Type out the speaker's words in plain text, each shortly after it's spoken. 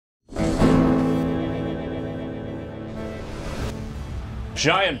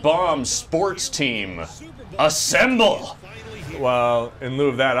Giant Bomb sports team. Assemble! Well, in lieu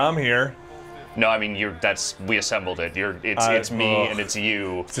of that, I'm here. No, I mean we assembled it. It's me and it's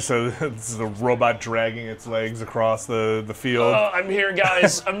you. This is a robot dragging its legs across the field. I'm here,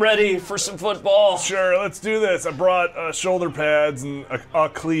 guys. I'm ready for some football. Sure, let's do this. I brought shoulder pads and a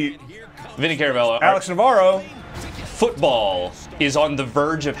cleat. Vinny Caravello. Alex Navarro. Football is on the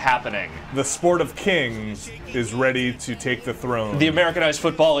verge of happening. The sport of kings is ready to take the throne. The Americanized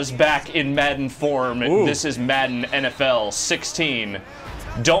football is back in Madden form. Ooh. This is Madden NFL 16.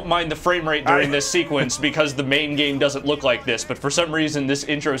 Don't mind the frame rate during this sequence because the main game doesn't look like this, but for some reason this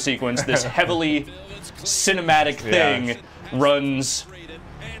intro sequence, this heavily cinematic thing, runs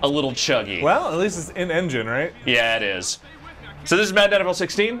a little chuggy. Well, at least it's in-engine, right? Yeah, it is. So this is Madden NFL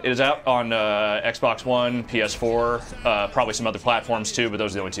 16. It is out on Xbox One, PS4, probably some other platforms too, but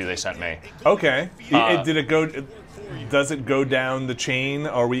those are the only two they sent me. Okay. Does it go down the chain?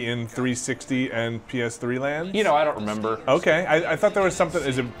 Are we in 360 and PS3 land? You know, I don't remember. Okay, I thought there was something.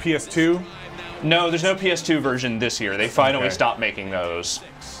 Is it PS2? No, there's no PS2 version this year. They finally stopped making those.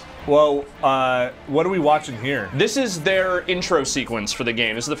 Well, what are we watching here? This is their intro sequence for the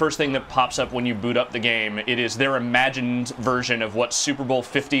game. This is the first thing that pops up when you boot up the game. It is their imagined version of what Super Bowl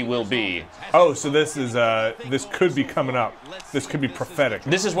 50 will be. Oh, so this is this could be coming up. This could be prophetic.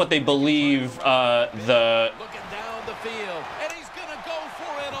 This is what they believe the field, and he's gonna go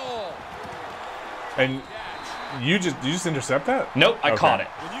for it all. And you just intercept that? Nope, I caught it.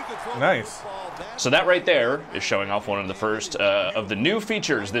 Nice. So that right there is showing off one of the first of the new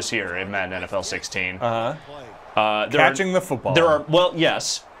features this year in Madden NFL 16. Catching the football. There are, well,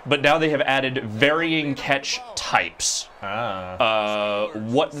 yes, but now they have added varying catch types.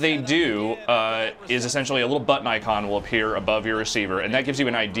 What they do is essentially a little button icon will appear above your receiver, and that gives you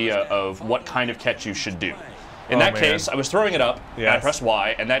an idea of what kind of catch you should do. In that case, I was throwing it up, and I pressed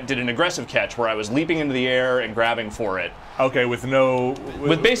Y, and that did an aggressive catch where I was leaping into the air and grabbing for it. Okay, with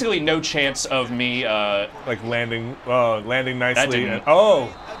with basically no chance of me like landing nicely.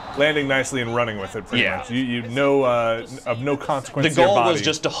 Landing nicely and running with it. Pretty much. You know of no consequence. The to your goal body. was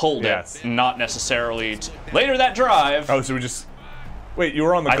just to hold it, not necessarily later that drive. Oh, so we just. Wait, you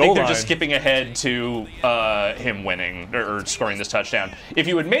were on the goal line. I think they're just skipping ahead to him winning or scoring this touchdown. If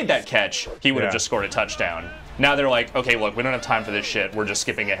you had made that catch, he would have just scored a touchdown. Now they're like, okay, look, we don't have time for this shit. We're just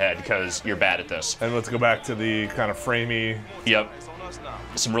skipping ahead because you're bad at this. And let's go back to the kind of framey. Yep.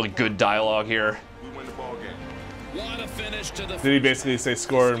 Some really good dialogue here. Did he basically say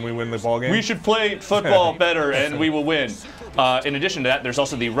score and we win the ball game? We should play football better and we will win. In addition to that, there's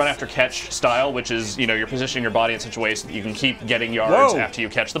also the run after catch style, which is, you know, you're positioning your body in such a way so that you can keep getting yards after you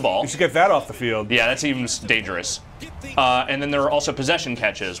catch the ball. You should get that off the field. Yeah, that seems dangerous. And then there are also possession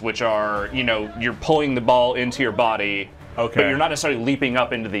catches, which are, you know, you're pulling the ball into your body, but you're not necessarily leaping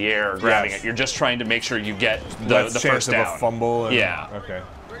up into the air grabbing it. You're just trying to make sure you get the first down. Of a fumble. And, Okay.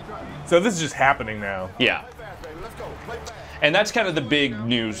 So this is just happening now. Yeah. And that's kind of the big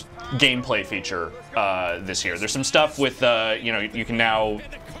news gameplay feature this year. There's some stuff with, you know, you can now,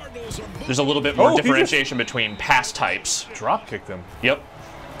 there's a little bit more differentiation between pass types. Drop kicked him. Yep.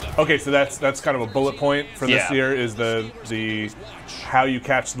 Okay, so that's kind of a bullet point for this year is the how you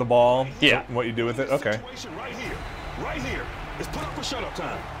catch the ball. Yeah. What you do with it. Okay. Right here. It's put up for shut up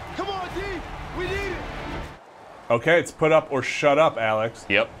time. Come on, D. We need it. Okay, it's put up or shut up, Alex.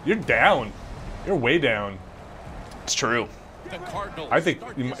 Yep. You're down. You're way down. It's true. I think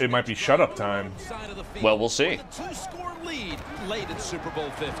it might be shut up time. Well, we'll see. Two-score lead late in Super Bowl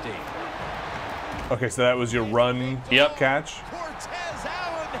 50. Okay, so that was your run catch?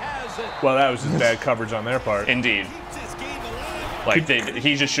 Has well, that was just bad coverage on their part. Indeed. Like,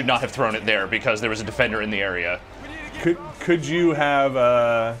 he just should not have thrown it there because there was a defender in the area. Could you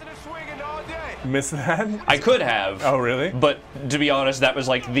have missed that? I could have. Oh, really? But to be honest, that was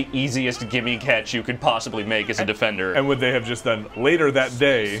like the easiest gimme catch you could possibly make as a defender. And would they have just done later that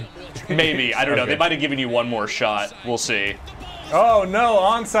day? Maybe. I don't know. They might have given you one more shot. We'll see. Oh, no.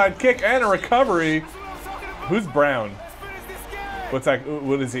 Onside kick and a recovery. Who's Brown? What's that?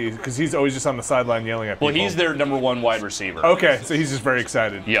 What is he? Because he's always just on the sideline yelling at people. Well, he's their #1 wide receiver. Okay, so he's just very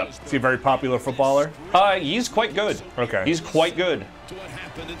excited. Yep. Is he a very popular footballer? He's quite good. Okay. He's quite good.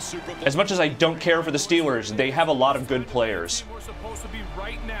 As much as I don't care for the Steelers, they have a lot of good players.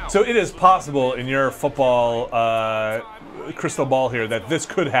 So it is possible in your football crystal ball here that this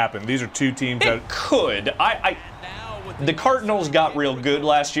could happen. These are two teams that could. The Cardinals got real good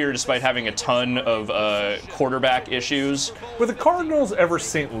last year despite having a ton of quarterback issues. Were the Cardinals ever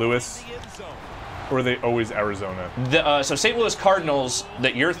St. Louis? Or are they always Arizona? So St. Louis Cardinals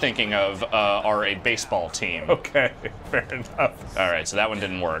that you're thinking of are a baseball team. Okay, fair enough. All right, so that one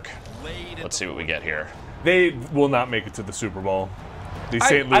didn't work. Let's see what we get here. They will not make it to the Super Bowl. The I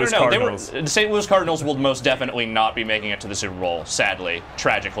St. Louis don't know. Cardinals. The St. Louis Cardinals will most definitely not be making it to the Super Bowl, sadly,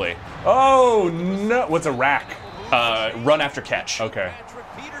 tragically. Oh, no. What's a rack? Run after catch. Okay. Patrick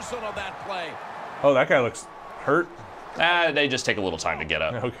Peterson on that play. Oh, that guy looks hurt. They just take a little time to get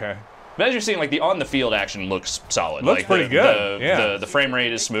up. Okay. But as you're seeing, like the on-the-field action looks solid. Looks like, pretty good. Yeah. The frame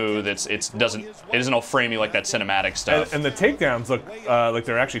rate is smooth. It isn't all framey like that cinematic stuff. And the takedowns look like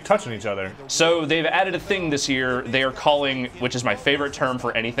they're actually touching each other. So they've added a thing this year they are calling, which is my favorite term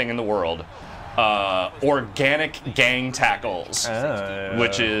for anything in the world, organic gang tackles,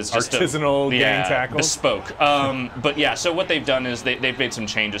 which is just artisanal gang tackles, bespoke. But yeah, so what they've done is they've made some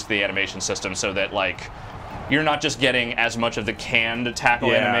changes to the animation system so that like you're not just getting as much of the canned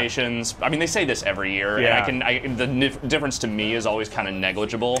tackle animations. I mean, they say this every year, and the difference to me is always kind of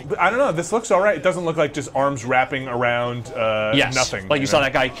negligible. I don't know. This looks all right. It doesn't look like just arms wrapping around nothing. Like you saw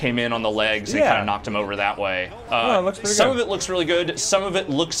that guy came in on the legs and kind of knocked him over that way. It looks pretty some good. of it looks really good. Some of it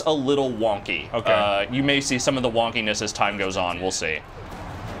looks a little wonky. Okay. You may see some of the wonkiness as time goes on. We'll see.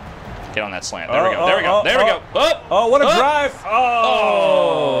 Get on that slant. There we go. There we go. There we go. Oh, what a drive!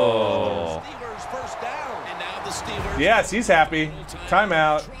 Oh. Steelers first down. And now the Steelers. Yes, he's happy.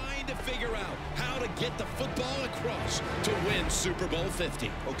 Timeout. Trying to figure out how to get the football across to win Super Bowl 50.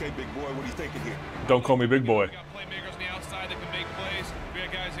 Okay, big boy, what are you thinking here? Don't call me big boy. We got playmakers on the outside that can make plays. We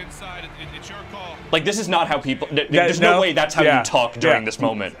got guys inside. It's your call. Like, this is not how people... There's no way that's how you talk during this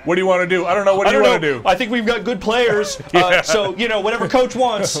moment. What do you want to do? I don't know. What do you want to do? I think we've got good players. So, you know, whatever coach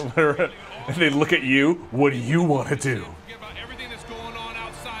wants. And they look at you. What do you want to do? Forget about everything that's going on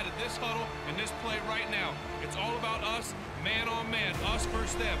outside of this huddle and this play right now. It's all about us, man on man, us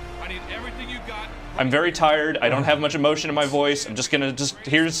versus them. I need everything you got. I'm very tired. I don't have much emotion in my voice. I'm just going to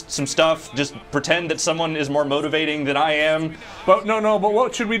here's some stuff. Just pretend that someone is more motivating than I am. But but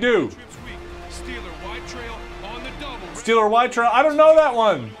what should we do? Steeler wide trail on the double. Steeler wide trail? I don't know that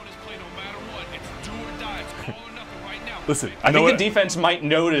one. Listen, I think the defense might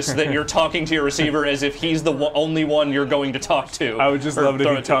notice that you're talking to your receiver as if he's the only one you're going to talk to. I would just love it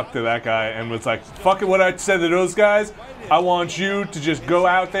if you talked to that guy and was like, fuck it, what I said to those guys, I want you to just go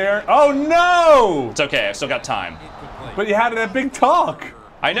out there. Oh, no! It's okay, I've still got time. But you had that big talk.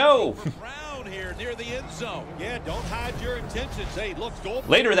 I know. Here near the end zone. Yeah, don't hide your intentions. Hey, look, goal.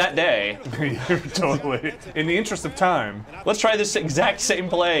 Later that day. Totally. In the interest of time. Let's try this exact same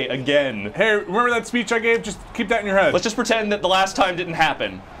play again. Hey, remember that speech I gave? Just keep that in your head. Let's just pretend that the last time didn't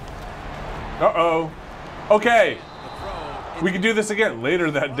happen. Uh-oh. Okay. We can do this again later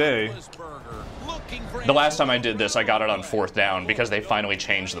that day. The last time I did this, I got it on 4th down because they finally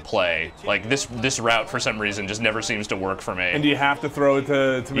changed the play. Like, this route, for some reason, just never seems to work for me. And do you have to throw it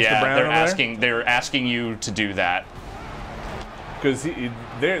to Mr. Brown they're asking you to do that. Because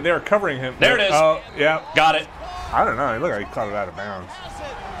they're covering him. There it is. Oh, yeah. Got it. I don't know. Look, he caught it out of bounds.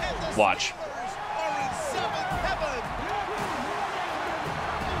 Watch.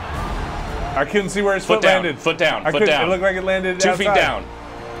 I couldn't see where his foot landed. Foot down. Foot down. It looked like it landed 2 outside. feet down.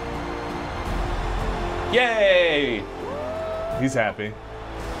 Yay! He's happy.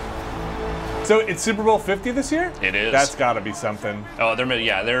 So it's Super Bowl 50 this year? It is. That's got to be something. Oh,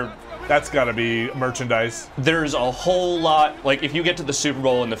 they're. That's got to be merchandise. There's a whole lot. Like, if you get to the Super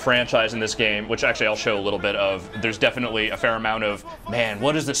Bowl and the franchise in this game, which actually I'll show a little bit of, there's definitely a fair amount of, man,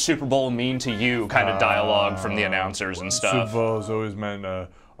 what does the Super Bowl mean to you? Kind of dialogue from the announcers and stuff. Super Bowl has always meant a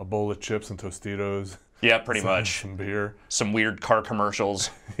bowl of chips and Tostitos. Yeah, pretty much. Some beer. Some weird car commercials.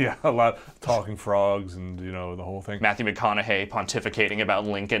 Yeah, a lot of talking frogs and, the whole thing. Matthew McConaughey pontificating about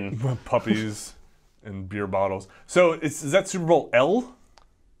Lincoln. Puppies and beer bottles. So is that Super Bowl L?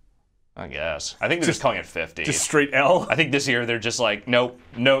 I guess. I think they're just calling it 50. Just straight L? I think this year they're just like, nope,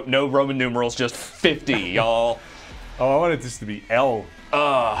 no Roman numerals, just 50, y'all. Oh, I wanted this to be L.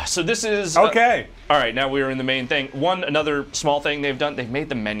 So this is... Okay. All right, now we are in the main thing. Another small thing they've done, they've made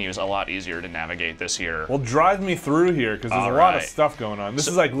the menus a lot easier to navigate this year. Well, drive me through here, because there's a lot of stuff going on. This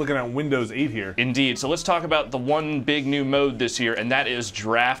is like looking at Windows 8 here. Indeed. So let's talk about the one big new mode this year, and that is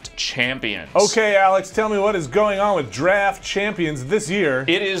Draft Champions. Okay, Alex, tell me what is going on with Draft Champions this year.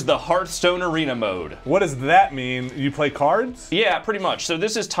 It is the Hearthstone Arena mode. What does that mean? You play cards? Yeah, pretty much. So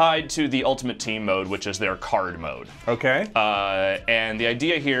this is tied to the Ultimate Team mode, which is their card mode. Okay. And the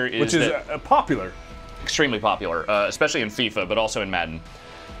idea here is which is popular. Extremely popular, especially in FIFA, but also in Madden.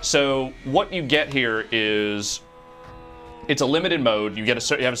 So what you get here is it's a limited mode. You have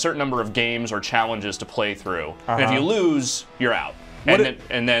a certain number of games or challenges to play through. And if you lose, you're out.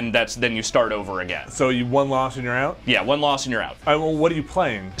 And then you start over again. So you one loss and you're out? Yeah, one loss and you're out. Well, what are you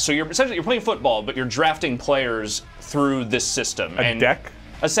playing? So you're playing football, but you're drafting players through this system. A deck?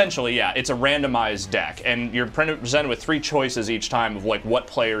 Essentially, yeah. It's a randomized deck, and you're presented with 3 choices each time of like what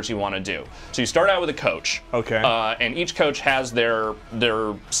players you want to do. So you start out with a coach. Okay. And each coach has their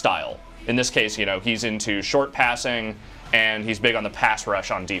style. In this case, he's into short passing, and he's big on the pass rush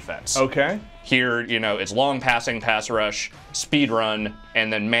on defense. Okay. Here, it's long passing, pass rush, speed run,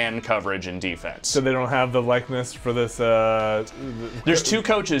 and then man coverage and defense. So they don't have the likeness for this. There's 2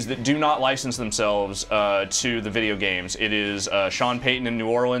 coaches that do not license themselves to the video games. It is Sean Payton in New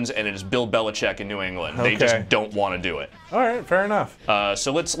Orleans, and it is Bill Belichick in New England. Okay. They just don't want to do it. All right, fair enough.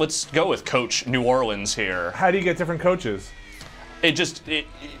 So let's go with Coach New Orleans here. How do you get different coaches?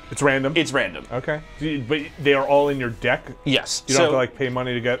 It's random? It's random. Okay. But they are all in your deck? Yes. You don't have to like pay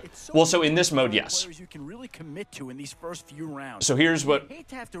money to get. Well, so in this mode, yes. You can really commit to in these first few rounds. So here's what. I hate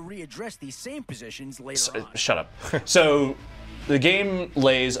to have to readdress these same positions later on. Shut up. So the game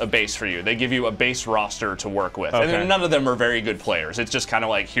lays a base for you. They give you a base roster to work with, Okay. and none of them are very good players. It's just kind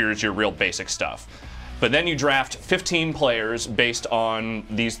of like, here's your real basic stuff. But then you draft 15 players based on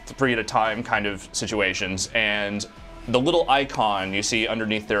these 3 at a time kind of situations, and the little icon you see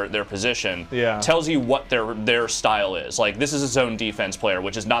underneath their position tells you what their style is. Like, this is a zone defense player,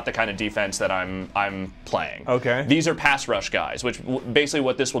 which is not the kind of defense that I'm playing. Okay. These are pass rush guys, which basically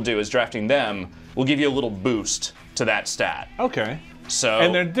what this will do is drafting them will give you a little boost to that stat. Okay. So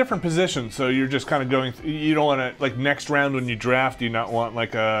and they're different positions, so you're just kind of going. You don't want to like next round when you draft. Do you not want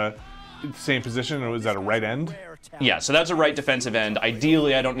like a same position, or is that a right end? Yeah, so that's a right defensive end.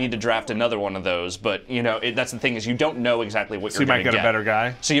 Ideally, I don't need to draft another one of those, but that's the thing is you don't know exactly what you're going to get. So you might get a better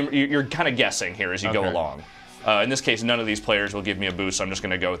guy. So you're kind of guessing here as you go along. In this case, none of these players will give me a boost, so I'm just going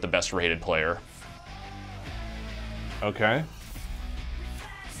to go with the best rated player. Okay.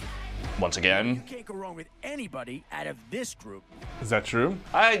 Once again. You can't go wrong with anybody out of this group. Is that true?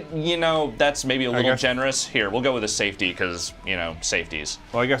 That's maybe a little generous. Here, we'll go with a safety because, safeties.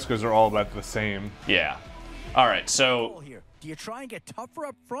 Well, I guess because they're all about the same. Yeah. All right, so do you try and get tougher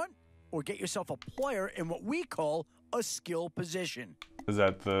up front, or get yourself a player in what we call a skill position? Is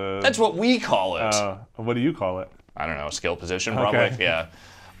that the? That's what we call it. What do you call it? I don't know, a skill position, probably. Okay. Yeah.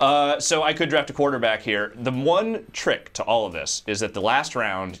 So I could draft a quarterback here. The one trick to all of this is that the last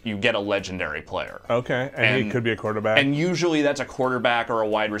round you get a legendary player. Okay, and he could be a quarterback. And usually that's a quarterback or a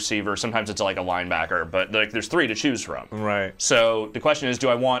wide receiver. Sometimes it's like a linebacker, but there's 3 to choose from. Right. So the question is, do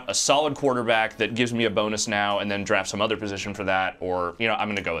I want a solid quarterback that gives me a bonus now and then draft some other position for that, or I'm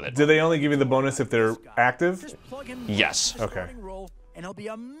going to go with it. Do they only give you the bonus if they're active? Just plug him Yes. Okay. role, and he'll be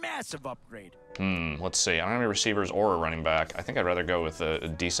a massive upgrade. Let's see. I don't have any receivers or a running back. I think I'd rather go with a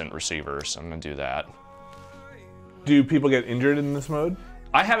decent receiver, so I'm going to do that. Do people get injured in this mode?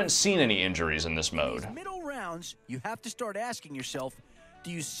 I haven't seen any injuries in this mode. These middle rounds, you have to start asking yourself,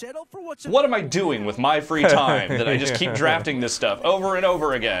 do you settle for what's... What am I doing with my free time that I just keep drafting this stuff over and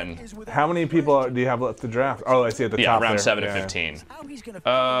over again? How many people do you have left to draft? Oh, I see at the top round there. 7 to 15.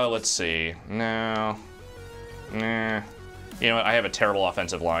 Let's see. No. Nah. You know what? I have a terrible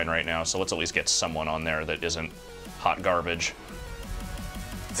offensive line right now, so let's at least get someone on there that isn't hot garbage.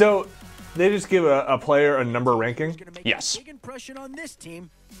 So, they just give a player a number ranking? Yes. Big impression on this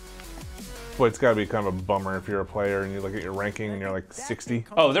team. Boy, it's got to be kind of a bummer if you're a player and you look at your ranking and you're like 60.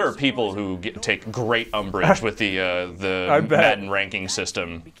 Oh, there are people who take great umbrage with the Madden ranking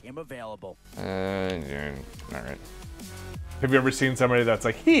system. Became available. Yeah, all right. Have you ever seen somebody that's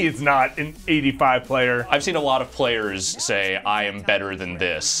like, he's not an 85 player? I've seen a lot of players say, I am better than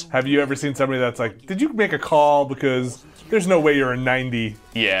this. Have you ever seen somebody that's like, did you make a call because there's no way you're a 90?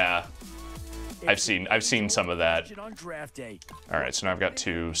 Yeah. I've seen some of that. On draft day. All right, so now I've got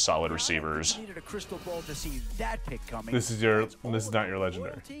 2 solid receivers. Needed a crystal ball to see that pick coming. This is not your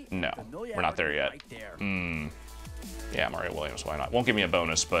legendary. No, we're not there yet. Yeah, Mario Williams, why not? Won't give me a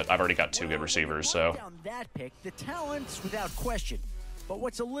bonus, but I've already got 2 good receivers, so. Down that pick, the talent's without question. But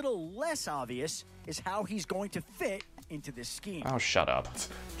what's a little less obvious is how he's going to fit into this scheme. Oh, shut up.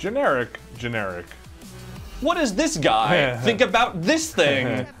 Generic. What does this guy think about this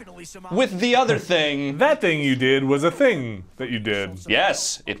thing with the other thing? That thing you did was a thing that you did.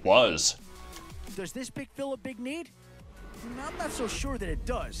 Yes, it was. Does this pick fill a big need? I'm not so sure that it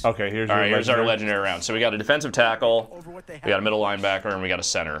does. Okay, here's our legendary round. So we got a defensive tackle, we got a middle linebacker, and we got a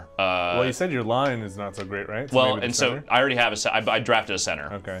center. Well, you said your line is not so great, right? So I already have I drafted a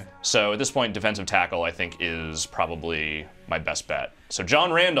center. Okay. So at this point, defensive tackle, I think, is probably my best bet. So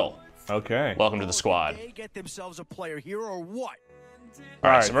John Randall. Okay. Welcome to the squad. They get themselves a player here or what? All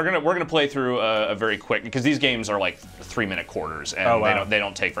right, so we're gonna play through a very quick, because these games are like 3-minute quarters, and they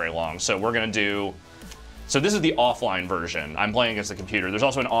don't take very long. So we're gonna do. So this is the offline version. I'm playing against the computer. There's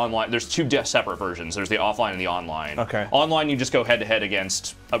also an online. There's two separate versions. There's the offline and the online. Okay. Online, you just go head-to-head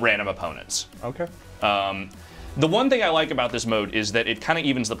against random opponents. Okay. The one thing I like about this mode is that it kind of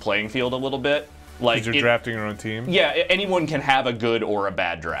evens the playing field a little bit. Like you're drafting your own team? Yeah, anyone can have a good or a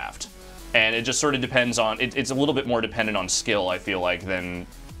bad draft. And it just sort of depends on, it's a little bit more dependent on skill, I feel like, than,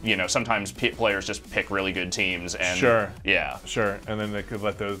 you know, sometimes players just pick really good teams. And sure. Yeah. Sure, and then they could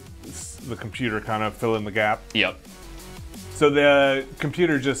let the computer kind of fill in the gap. Yep. So the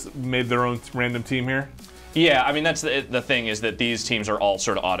computer just made their own random team here? Yeah, I mean, that's the thing, is that these teams are all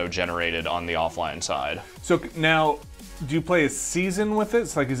sort of auto-generated on the offline side. So now, do you play a season with it?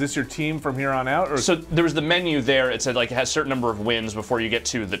 So, like, is this your team from here on out? Or so there was the menu there. It said, like, it has a certain number of wins before you get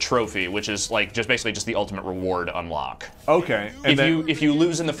to the trophy, which is, like, just basically just the ultimate reward unlock. Okay. And if you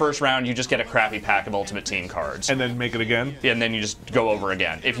lose in the first round, you just get a crappy pack of Ultimate Team cards. And then make it again? Yeah, and then you just go over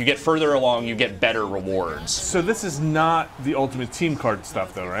again. If you get further along, you get better rewards. So this is not the Ultimate Team card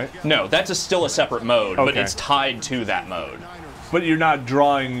stuff, though, right? No, that's still a separate mode, but Okay. it's tied to that mode. But you're not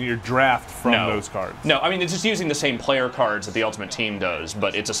drawing your draft from those cards? No, I mean, it's just using the same player cards that the Ultimate Team does,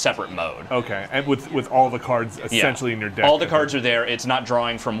 but it's a separate mode. Okay, and with all the cards essentially in your deck? All the cards are there. It's not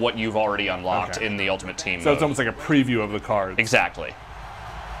drawing from what you've already unlocked in the Ultimate Team mode. So it's almost like a preview of the cards? Exactly.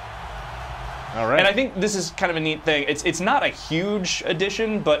 All right. And I think this is kind of a neat thing. It's not a huge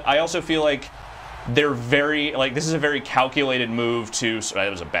addition, but I also feel like they're very, like, this is a very calculated move to, that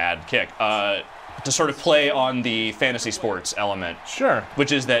was a bad kick, to sort of play on the fantasy sports element. Sure.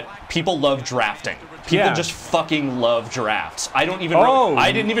 Which is that people love drafting. People just fucking love drafts. I don't even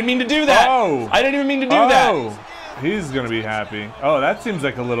I didn't even mean to do that. I didn't even mean to do that. He's going to be happy. Oh, that seems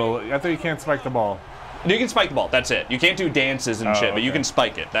like a little, I thought you can't spike the ball. You can spike the ball, that's it. You can't do dances and shit, but you can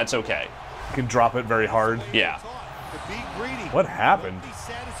spike it. That's okay. You can drop it very hard. Yeah. What happened?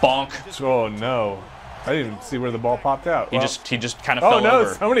 Bonk. Oh no. I didn't even see where the ball popped out. He just kind of fell over. Oh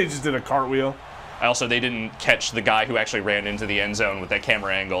no, somebody just did a cartwheel. Also, they didn't catch the guy who actually ran into the end zone with that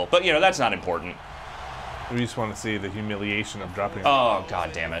camera angle. But, you know, that's not important. We just want to see the humiliation of dropping. Oh,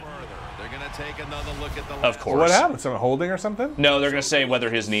 god damn it. Of course. What happened? Someone holding or something? No, they're going to say whether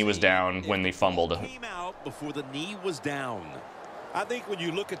his knee was down when they fumbled. Came out before the knee was down. I think when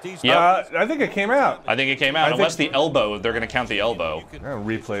you look at these, I think it came out. I think it came out. Unless the elbow, they're going to count the elbow.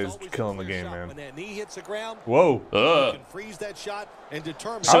 Replays killing the game, man. When that knee hits the ground, whoa. you can freeze that shot and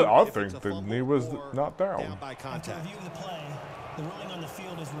determine. I think the knee was not down. By contact. The ruling on the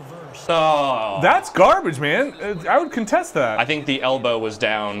field is reversed. Oh. That's garbage, man. I would contest that. I think the elbow was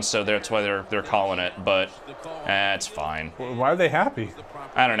down, so that's why they're calling it. But it's fine. Why are they happy?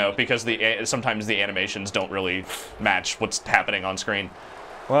 I don't know, because sometimes the animations don't really match what's happening on screen.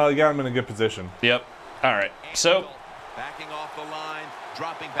 Well, you got him in a good position. Yep. All right. So Backing off the line,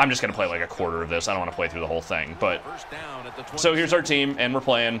 dropping back. I'm just gonna play like a quarter of this. I don't want to play through the whole thing. But so here's our team, and we're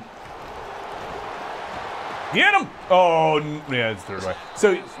playing. Get him! Oh, yeah, it's third way.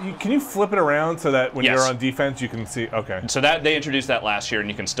 So can you flip it around so that when you're on defense, you can see? Okay. So that they introduced that last year, and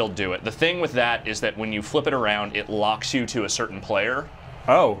you can still do it. The thing with that is that when you flip it around, it locks you to a certain player.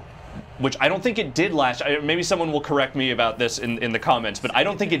 Oh. Which I don't think it did last. Maybe someone will correct me about this in the comments, but I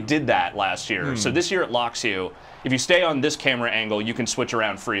don't think it did that last year. So this year it locks you. If you stay on this camera angle, you can switch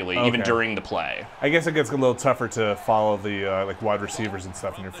around freely, even during the play. I guess it gets a little tougher to follow the like wide receivers and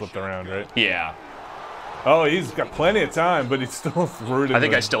stuff when you're flipped around, right? Yeah. Oh, he's got plenty of time, but he's still threw it. I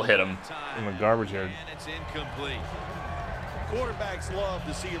think I still hit him in the garbage yard. And it's incomplete. Quarterbacks love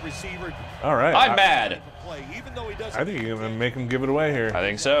to see a receiver. All right. I'm mad. Even though he doesn't. I think you're gonna make him give it away here. I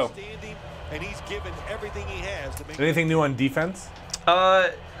think so. And he's given everything he has to make. Anything new on defense?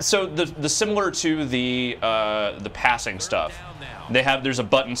 So the similar to the passing stuff, there's a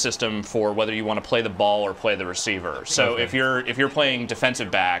button system for whether you want to play the ball or play the receiver. So if you're playing defensive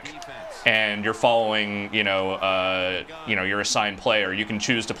back and you're following your assigned player, you can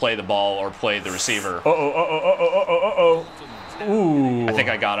choose to play the ball or play the receiver. Ooh. I think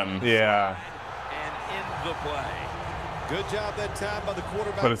I got him. Yeah. And in the play. Good job that time by the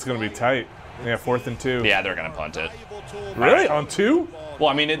quarterback. But it's gonna be tight. Yeah, 4th and 2. Yeah, they're gonna punt it. Really? On 2? Well,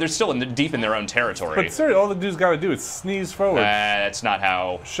 I mean, they're still deep in their own territory. But seriously, all the dude's got to do is sneeze forward. That's not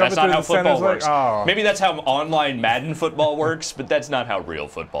how. Shove that's it not through how the center's football works. leg. Oh. Maybe that's how online Madden football works, but that's not how real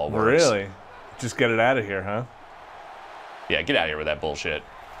football works. Really? Just get it out of here, huh? Yeah, get out of here with that bullshit.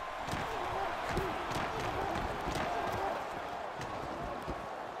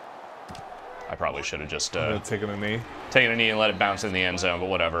 I probably should have just taken a knee. Taken a knee and let it bounce in the end zone, but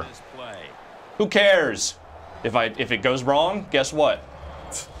whatever. Who cares? If it goes wrong, guess what?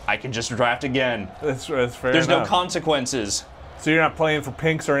 I can just draft again. That's fair There's no enough. consequences. So you're not playing for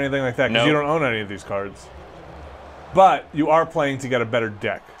pinks or anything like that because Nope. you don't own any of these cards. But you are playing to get a better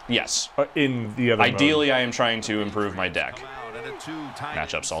deck Yes. in the other Ideally, I am trying to improve my deck. And a 2 tight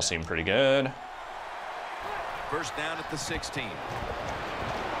Matchups ends. all seem pretty good. First down at the 16.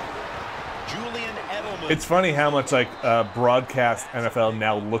 Julian Edelman. It's funny how much like broadcast NFL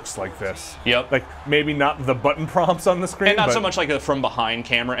now looks like this. Yep. Like maybe not the button prompts on the screen, And not but so much like a from behind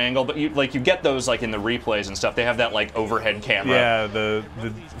camera angle, but you get those like in the replays and stuff. They have that like overhead camera. yeah, the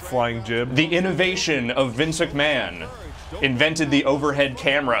flying jib. The innovation of Vince McMahon invented the overhead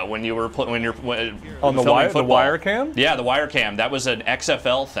camera when you're On the filming wire, the football. wire cam. Yeah, the wire cam. That was an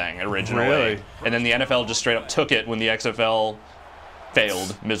XFL thing originally. Really? And then the NFL just straight up took it when the XFL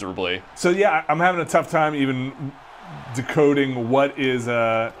failed miserably. So yeah, I'm having a tough time even decoding what is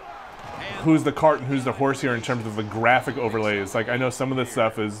who's the cart and who's the horse here in terms of the graphic overlays. Like I know some of this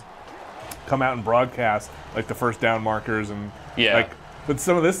stuff is come out in broadcast, like the first down markers and Yeah. like, but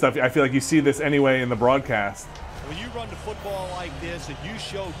some of this stuff I feel like you see this anyway in the broadcast. When you run the football like this and you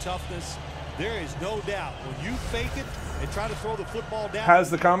show toughness, there is no doubt. When you fake it and try to throw the football down. How's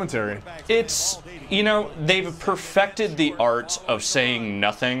the commentary? It's, they've perfected the art of saying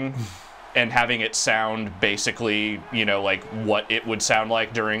nothing and having it sound basically, like what it would sound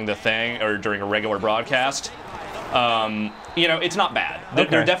like during the thing or during a regular broadcast. It's not bad. There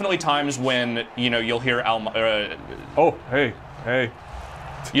Okay. are definitely times when, you'll hear Oh, hey.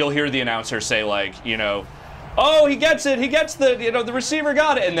 you'll hear the announcer say like, oh, he gets it. He gets the receiver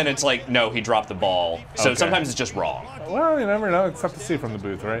got it. And then it's like, no, he dropped the ball. So Okay. sometimes it's just wrong. Well, you never know. It's tough to see from the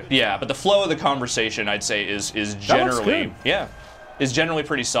booth, right? Yeah, but the flow of the conversation, I'd say, is generally good. is generally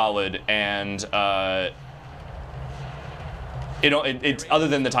pretty solid, and it's other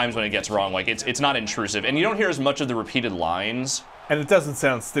than the times when it gets wrong, like it's not intrusive, and you don't hear as much of the repeated lines. And it doesn't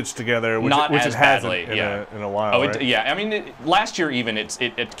sound stitched together, which, Not which as it hasn't badly, yeah. in a while. Right? Yeah. I mean, last year even it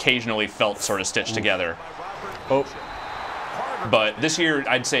occasionally felt sort of stitched together. Oh, But this year,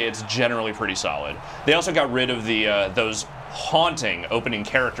 I'd say it's generally pretty solid. They also got rid of those haunting opening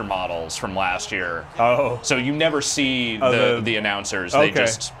character models from last year. oh, So you never see the- the announcers. okay. They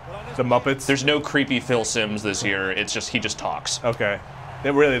just the Muppets. there's no creepy Phil Simms this year. It's just he just talks. Okay.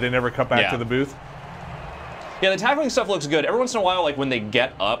 They never cut back Yeah. to the booth. Yeah, the tackling stuff looks good. Every once in a while, like when they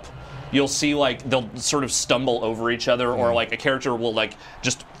get up, you'll see like they'll sort of stumble over each other, or like a character will like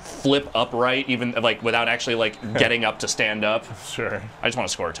just flip upright, even like without actually like getting up to stand up. Sure. I just want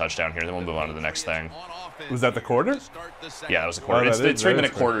to score a touchdown here, then we'll move on to the next thing. Was that the quarter? Yeah, that was a quarter. Oh, It's that is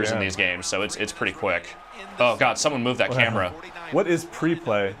 3-minute quick, quarters in yeah. these games, so it's pretty quick. Oh God, someone move that camera. What is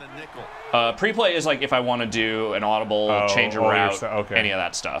pre-play? Pre-play is like if I want to do an audible, change a you're route, okay. any of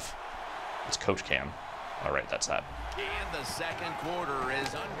that stuff. It's Coach Cam. All right, that's that. And the second quarter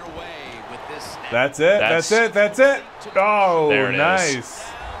is underway with this snap. That's it. That's it. Oh, There it is. nice.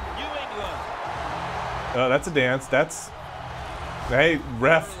 Oh, that's a dance. Hey,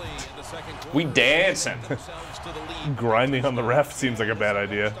 ref. We dancing. Grinding on the ref seems like a bad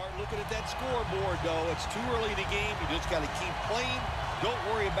idea. Start looking at that scoreboard, though. It's too early in the game. You just got to keep playing. Don't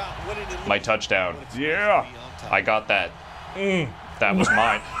worry about winning and losing. My touchdown. Yeah. I got that. That was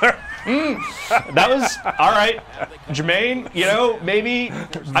mine. That was all right, Jermaine. Maybe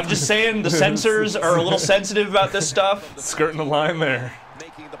I'm just saying the censors are a little sensitive about this stuff. Skirting the line there.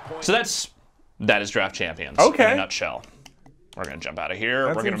 So that is Draft Champions Okay. in a nutshell. We're gonna jump out of here.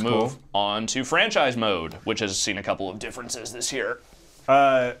 That We're gonna seems move cool. on to franchise mode, which has seen a couple of differences this year.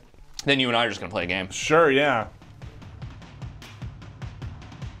 Uh, Then you and I are just gonna play a game. sure, yeah.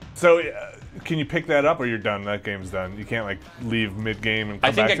 So, can you pick that up or you're done? That game's done. You can't like leave mid-game and come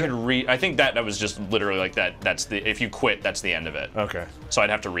I think back I to could it? I think that was just literally like that. That's the if you quit, that's the end of it. Okay. So I'd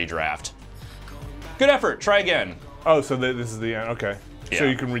have to redraft. Good effort. Try again. Oh, so this is the end. Okay. So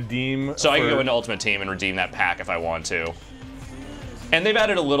Yeah. you can redeem. So I can for- go into Ultimate Team and redeem that pack if I want to. And they've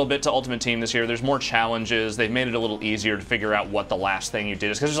added a little bit to Ultimate Team this year. There's more challenges. They've made it a little easier to figure out what the last thing you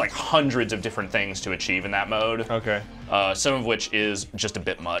did is, because there's like hundreds of different things to achieve in that mode. Okay. Some of which is just a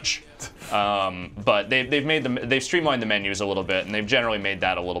bit much. But they've streamlined the menus a little bit, and they've generally made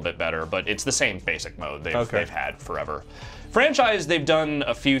that a little bit better. But it's the same basic mode they've had forever. Franchise, they've done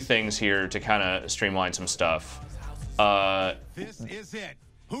a few things here to kind of streamline some stuff. This is it.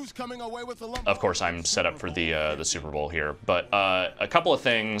 Who's coming away with the lumber? Of course, I'm set up for the Super Bowl here, but a couple of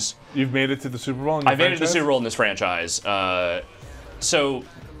things. You've made it to the Super Bowl in your I've made it to the franchise? Super Bowl in this franchise. So,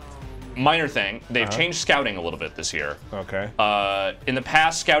 minor thing, they've changed scouting a little bit this year. Okay. In the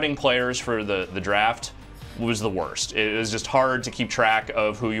past, scouting players for the draft was the worst. It was just hard to keep track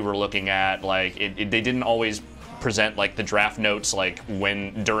of who you were looking at. Like, they didn't always present like the draft notes like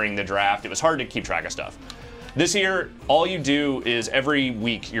during the draft. It was hard to keep track of stuff. This year, all you do is every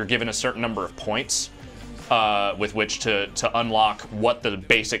week you're given a certain number of points with which to unlock what the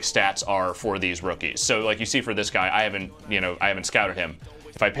basic stats are for these rookies. So like you see for this guy, I haven't scouted him.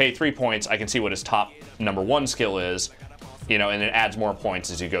 If I pay 3 points, I can see what his top number 1 skill is, and it adds more points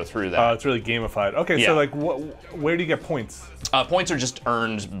as you go through that. It's really gamified. Okay, Yeah. so like, where do you get points? Points are just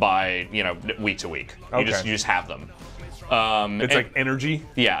earned by week to week. Okay. You just have them. It's like energy.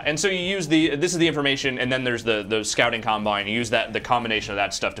 Yeah, and so you use this is the information, and then there's the scouting combine. You use the combination of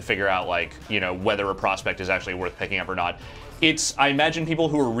that stuff to figure out like whether a prospect is actually worth picking up or not. I imagine people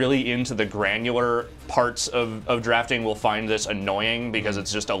who are really into the granular parts of drafting will find this annoying because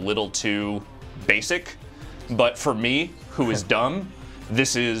it's just a little too basic. But for me, who is dumb,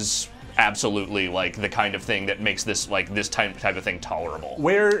 this is absolutely like the kind of thing that makes this type of thing tolerable.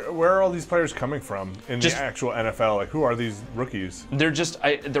 Where are all these players coming from in Just- the actual NFL? Like, who are these rookies? They're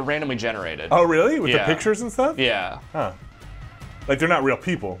they're randomly generated. Oh, really? With Yeah. the pictures and stuff? Yeah. Huh. Like, they're not real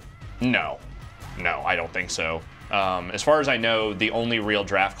people. No, I don't think so. As far as I know, the only real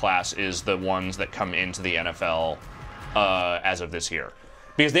draft class is the ones that come into the NFL as of this year.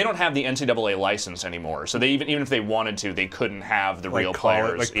 Because they don't have the NCAA license anymore, so they even if they wanted to, they couldn't have the Like real call it,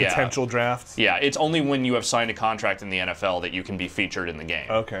 players. like potential drafts? Yeah, it's only when you have signed a contract in the NFL that you can be featured in the game.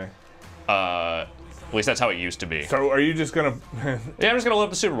 Okay. At least that's how it used to be. So are you just going to... Yeah, I'm just gonna load up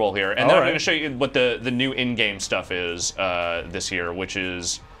the Super Bowl here, and then All I'm right. gonna show you what the new in-game stuff is this year, which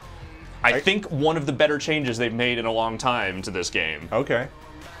is, I think, one of the better changes they've made in a long time to this game. Okay.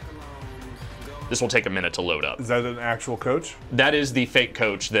 This will take a minute to load up. Is that an actual coach? That is the fake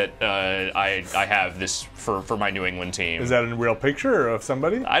coach that I have this for my New England team. Is that a real picture of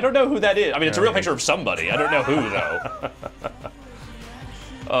somebody? I don't know who that is. I mean, it's a real picture of somebody. I don't know who though.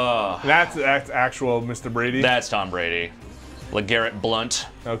 That's actual Mr. Brady? That's Tom Brady. LeGarrette Blunt.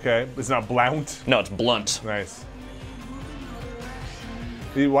 Okay. It's not Blount? No, it's Blunt. Nice.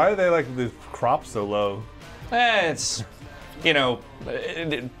 Why are they like the crop so low? It's,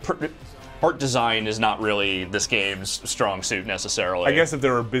 art design is not really this game's strong suit necessarily. I guess if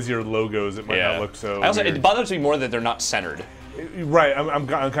there were busier logos, it might not look so Also, weird. it bothers me more that they're not centered. Right. I'm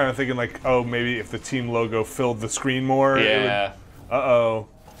kind of thinking like, oh, maybe if the team logo filled the screen more. Yeah. Uh-oh.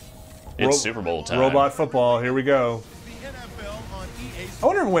 It's Super Bowl time. Robot football. Here we go. I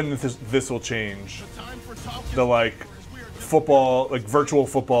wonder when this will change. The football, virtual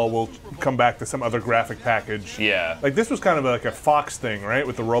football will come back to some other graphic package. Yeah. Like this was kind of like a Fox thing, right?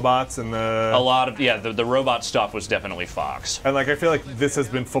 With the robots and the... A lot of, the robot stuff was definitely Fox. And I feel like this has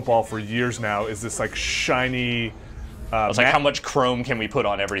been football for years now, is this shiny... It's like, how much chrome can we put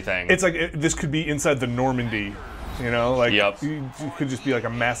on everything? It's like, this could be inside the Normandy, Yep. You could just be like a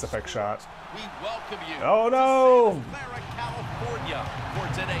Mass Effect shot. We welcome you. Oh no! California for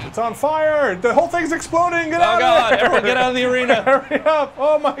today. It's on fire! The whole thing's exploding! Get out Oh God, of there! everyone get out of the arena! Hurry up!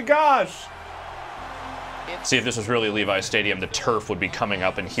 Oh my gosh! See, if this was really Levi's Stadium, the turf would be coming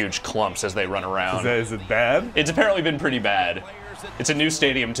up in huge clumps as they run around. Is it bad? It's apparently been pretty bad. It's a new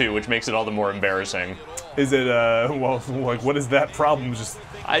stadium too, which makes it all the more embarrassing. Is it, what is that problem? Just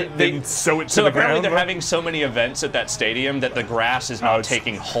didn't sew it to So the apparently ground? they're having so many events at that stadium that the grass is not it's-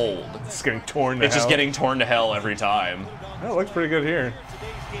 taking hold. It's getting torn to It's just getting torn to hell every time. Oh, it looks pretty good here.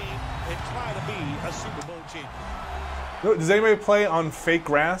 Today's game and try to be a Super Bowl champion. Does anybody play on fake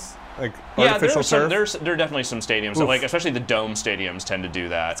grass? Like Yeah, artificial turf? there are definitely some stadiums, that, Oof. especially the dome stadiums tend to do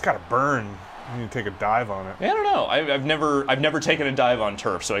that. It's got to burn. You need to take a dive on it. I don't know. I've never taken a dive on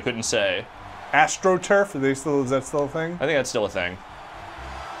turf, so I couldn't say. AstroTurf? Is that still a thing? I think that's still a thing.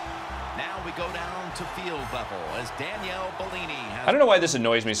 Now we go down to field level as Danielle Bellini has. I don't know why this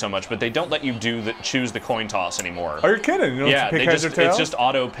annoys me so much, but they don't let you choose the coin toss anymore. Oh, you're kidding? You don't Yeah, pick heads or tails? it's just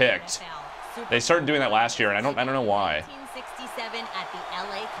auto picked. They started doing that last year, and I don't know why. 1967 at the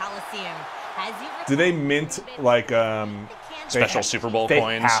LA Coliseum. Do they mint Special Super Bowl they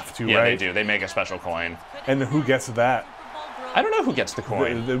coins? have to, yeah, right? they do. They make a special coin. And who gets that? I don't know who gets the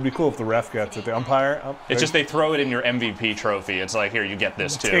coin. It would be cool if the ref gets it. The umpire? It's just they throw it in your MVP trophy. It's like, here, you get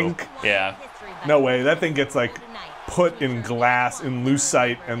this too. Tink. Yeah. No way. That thing gets put in glass in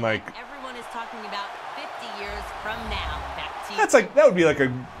lucite and Everyone is talking about 50 years from now. Back to you. that's that would be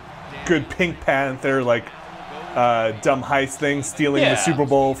a good Pink Panther dumb heist thing, stealing the Yeah. Super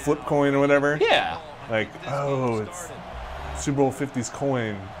Bowl flip coin or whatever. Yeah. It's Super Bowl 50's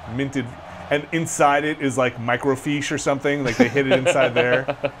coin minted, and inside it is microfiche or something. They hid it inside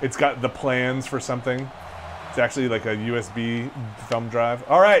there. It's got the plans for something. It's actually a USB thumb drive.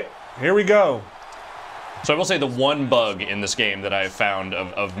 All right, here we go. So I will say the one bug in this game that I've found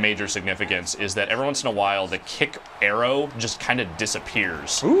of major significance is that every once in a while the kick arrow just kind of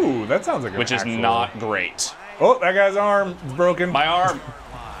disappears. Ooh, that sounds like which is not great. Oh, that guy's arm is broken. My arm.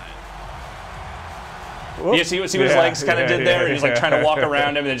 You see what his legs kind of did there? He was like trying to walk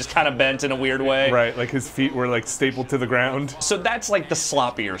around him and it just kind of bent in a weird way. Right, like his feet were like stapled to the ground. So that's like the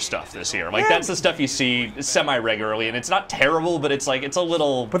sloppier stuff this year. Like that's the stuff you see semi-regularly, and it's not terrible, but it's like, it's a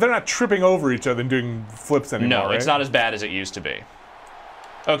little... But they're not tripping over each other and doing flips anymore, No, it's not as bad as it used to be.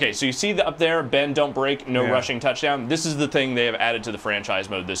 Okay, so you see up there, bend, don't break, no rushing touchdown. This is the thing they have added to the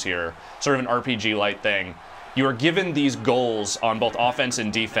franchise mode this year. Sort of an RPG-like thing. You are given these goals on both offense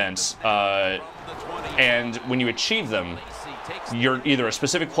and defense, and when you achieve them, you're either a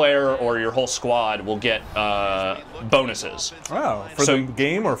specific player or your whole squad will get bonuses. Oh, for the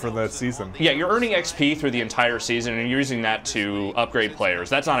game or for the season? Yeah, you're earning XP through the entire season, and you're using that to upgrade players.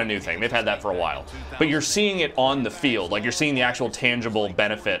 That's not a new thing. They've had that for a while. But you're seeing it on the field. Like, you're seeing the actual tangible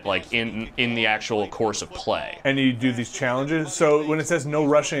benefit, like, in the actual course of play. And you do these challenges. So when it says no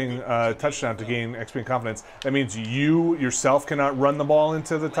rushing touchdown to gain XP and confidence, that means you yourself cannot run the ball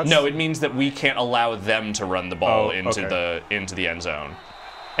into the touchdown? No, it means that we can't allow them to run the ball into the end zone.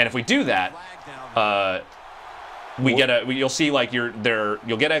 And if we do that, you'll see like you'll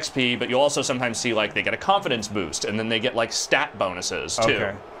get XP, but you'll also sometimes see like they get a confidence boost, and then they get like stat bonuses too.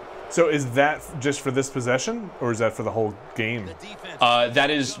 Okay. So is that just for this possession, or is that for the whole game? That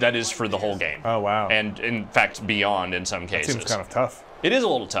is for the whole game. Oh wow. And in fact beyond in some cases. That seems kind of tough. It is a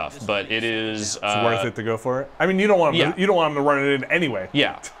little tough, but it is it's worth it to go for it. I mean, you don't want them to run it in anyway.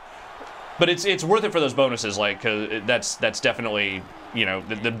 Yeah. But it's worth it for those bonuses, like, cause that's definitely, you know,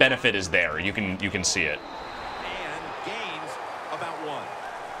 the benefit is there. You can see it. And gains about 1.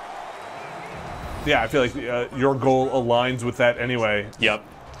 Yeah, I feel like your goal aligns with that anyway. Yep.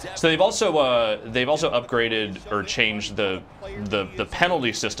 So they've also upgraded or changed the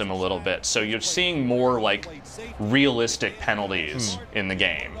penalty system a little bit. So you're seeing more like realistic penalties in the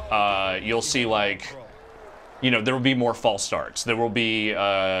game. You'll see like, you know, there will be more false starts. There will be, you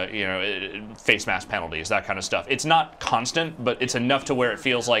know, face mask penalties, that kind of stuff. It's not constant, but it's enough to where it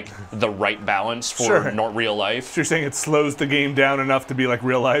feels like the right balance for real life. So you're saying it slows the game down enough to be like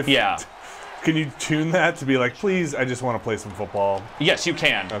real life? Yeah. Can you tune that to be like, please, I just want to play some football? Yes, you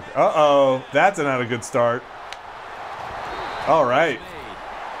can. Okay. Uh-oh, that's not a good start. All right.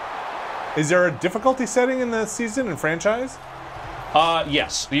 Is there a difficulty setting in the season and franchise?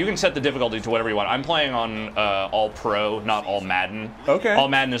 Yes, you can set the difficulty to whatever you want. I'm playing on All Pro, not All Madden. Okay. All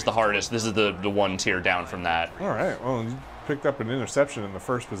Madden is the hardest. This is the one tier down from that. All right. Well, you picked up an interception in the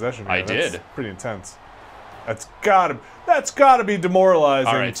first possession here. I did. Pretty intense. That's gotta be demoralizing.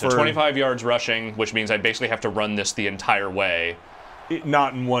 All right. So 25 yards rushing, which means I basically have to run this the entire way.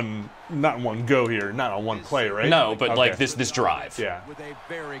 Not in one go here. Not on one play, right? No, but like this drive. Yeah. With a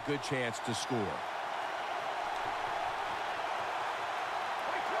very good chance to score.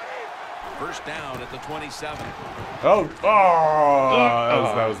 First down at the 27. That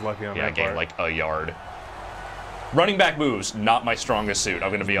was lucky on that part. Yeah, I gained like a yard. Running back moves, not my strongest suit, I'm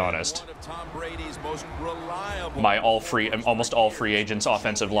going to be honest. One of Tom Brady's most reliable. My almost all free agents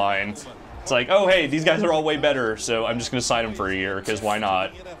offensive line. It's like, oh, hey, these guys are all way better, so I'm just going to sign them for a year, because why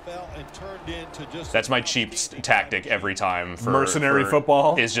not? That's my cheap tactic every time. Mercenary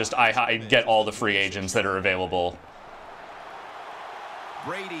football? Is just I get all the free agents that are available.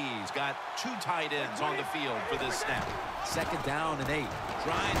 Brady's got 2 tight ends on the field for this snap. Second down and 8.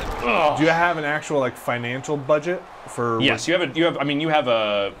 Do you have an actual like financial budget for? Yes, you have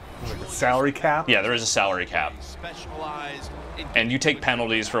a salary cap. Yeah, there is a salary cap. And you take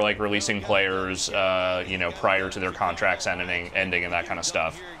penalties for like releasing players, you know, prior to their contracts ending and that kind of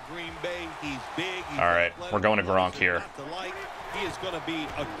stuff. All right, we're going to Gronk here. He is going to be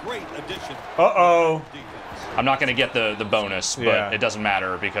a great addition. Uh-oh. I'm not going to get the bonus, but it doesn't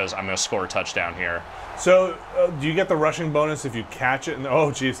matter because I'm going to score a touchdown here. So, do you get the rushing bonus if you catch it?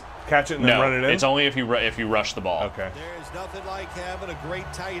 Catch it and then run it in? It's only if you rush the ball. Okay. There is nothing like having a great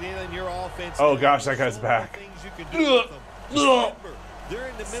tight end in your offense. Oh gosh, that guy's back.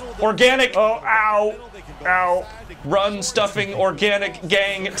 Organic. Oh, ow. Ow. Run, stuffing, organic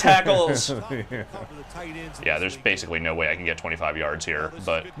gang tackles. Yeah, there's basically no way I can get 25 yards here,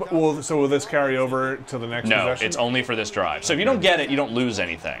 but so will this carry over to the next no, possession? it's only for this drive. So if you don't get it, you don't lose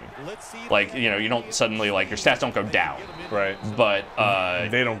anything. Like, you know, you don't suddenly, like, your stats don't go down. Right. But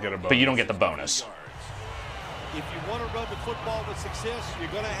they don't get a bonus. But you don't get the bonus. If you want to run the football with success,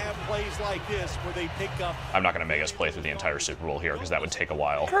 you're going to have plays like this where they pick up. I'm not going to make us play through the entire Super Bowl here because that would take a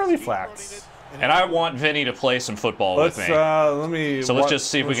while. Curly flats. And I want Vinny to play some football with me. So let's just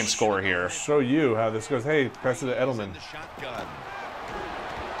see if we can score here. Show you how this goes. Hey, pass it to Edelman.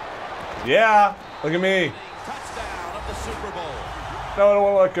 Yeah, look at me. Touchdown of the Super Bowl. No, I don't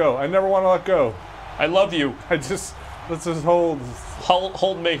want to let go. I never want to let go. I love you. Let's just hold.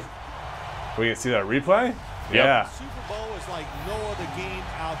 Hold me. We can see that replay? Yep. Yeah. Super Bowl is like no other game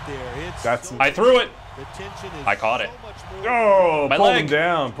out there. It's I threw it. the tension is I caught it. so much more. Oh, My pulled leg. him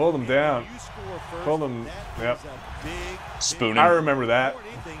down. Pulled him down. You score first, Pulled him. that Yep. is a big, Spooning. I remember that. more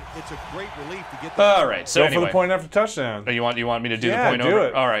than anything, it's a great relief to get All right. So Go anyway, for the point after touchdown. you want me to do Yeah, the point do over?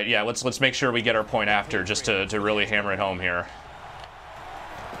 it. All right. Yeah. Let's make sure we get our point after, just to really hammer it home here.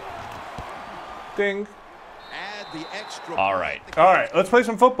 Ding. Add the extra. All right. All right, let's play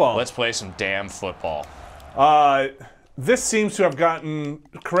some football. Let's play some damn football. This seems to have gotten,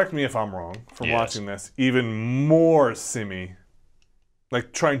 correct me if I'm wrong from Yes. watching this, even more simmy.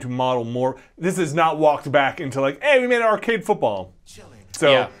 Like trying to model more. This is not walked back into like, hey, we made arcade football.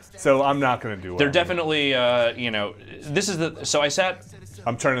 So, Yeah. so I'm not going to do it. They're definitely, this is the. So I sat.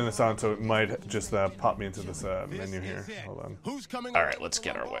 I'm turning this on, so it might just pop me into this menu here. Hold on. Who's coming? All right. Let's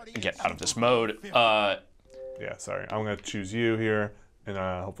get out of this mode. Yeah, sorry. I'm going to choose you here, and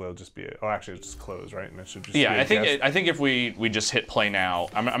hopefully it'll just be. Oh, actually, it'll just close, right? And it should just. Yeah, be a guess. I think if we just hit play now,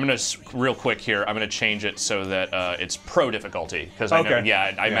 I'm gonna real quick here. I'm gonna change it so that it's pro difficulty because I know,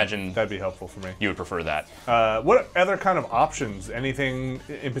 I imagine that'd be helpful for me. you would prefer that. What other kind of options? Anything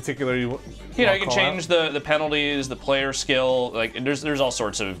in particular you? You wanna can call change the penalties, the player skill. Like there's all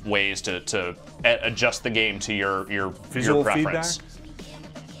sorts of ways to adjust the game to your Visual preference. feedback?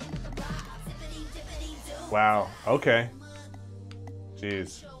 Wow. Okay.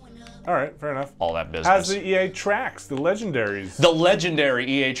 Jeez. All right. Fair enough. All that business. How's the EA tracks? The legendaries. The legendary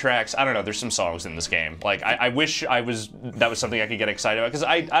EA tracks. I don't know. There's some songs in this game. Like I wish that was something I could get excited about because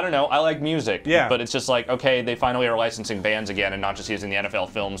I don't know. I like music. Yeah. But it's just like okay, they finally are licensing bands again and not just using the NFL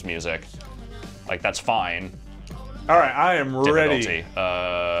Films music. Like that's fine. All right. I am ready.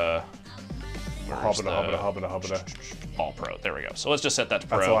 Difficulty. Hobbita. All pro. There we go. So let's just set that to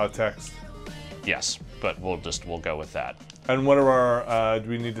pro. That's a lot of text. Yes, but we'll go with that. And what are our? Do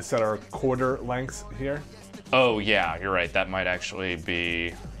we need to set our quarter lengths here? Oh yeah, you're right. That might actually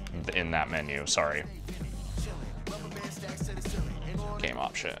be in that menu. Sorry. Game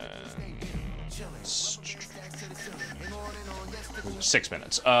options. 6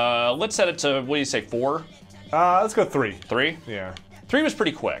 minutes. Let's set it to what do you say? 4? Let's go 3. 3? Yeah. 3 was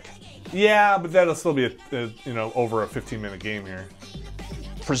pretty quick. Yeah, but that'll still be over a 15-minute game here.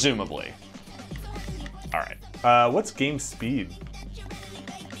 Presumably. All right. What's game speed?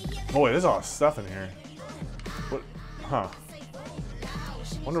 Boy, there's a lot of stuff in here. What? Huh.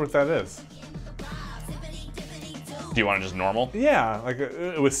 Wonder what that is. Do you want to just normal? Yeah, like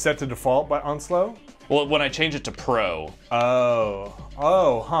it was set to default on slow. Well, when I change it to pro. Oh,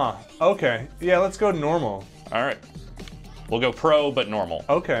 huh. Okay. Yeah, let's go normal. All right. We'll go pro, but normal.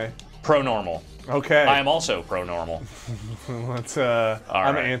 Okay. Pro normal. Okay. I am also pro normal. Let's. All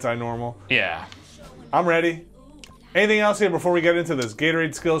I'm right. anti-normal. Yeah. I'm ready. Anything else here before we get into this?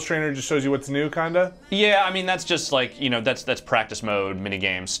 Gatorade Skills Trainer just shows you what's new, kinda. Yeah, I mean that's just like that's practice mode, mini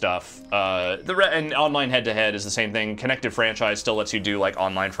game stuff. And online head-to-head is the same thing. Connected franchise still lets you do like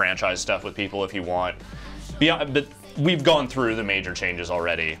online franchise stuff with people if you want. But we've gone through the major changes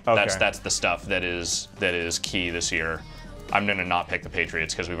already. Okay. That's the stuff that is key this year. I'm gonna not pick the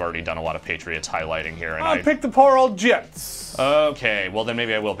Patriots because we've already done a lot of Patriots highlighting here. And I'll pick the poor old Jets. Okay, well then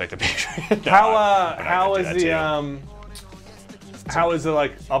maybe I will pick the Patriots. How is the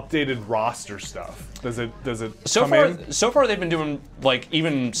like updated roster stuff? Does it So come far, in? so far they've been doing like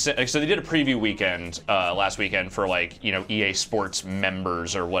so they did a preview weekend last weekend for like EA Sports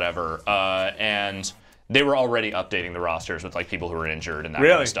members or whatever, and they were already updating the rosters with like people who were injured and that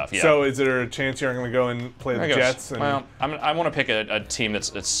kind of stuff. Yeah. So is there a chance you're going to go and play the Jets? Well, I want to pick a team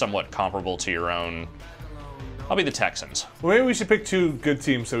that's somewhat comparable to your own. I'll be the Texans. Well, maybe we should pick 2 good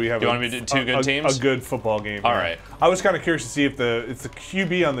teams so we have. You want me to do 2 good teams? A good football game. All right. I was kind of curious to see if it's the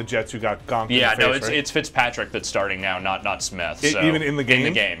QB on the Jets who got gonked. Yeah, in the face, no, it's Fitzpatrick that's starting now, not Smith. So. Even in the game.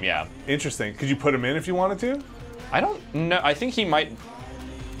 In the game, yeah. Interesting. Could you put him in if you wanted to? I don't know. I think he might.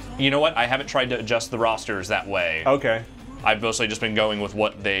 You know what? I haven't tried to adjust the rosters that way. Okay. I've mostly just been going with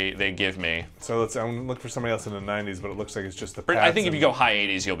what they give me. So I'm looking for somebody else in the 90s, but it looks like it's just the Pats. I think if you go high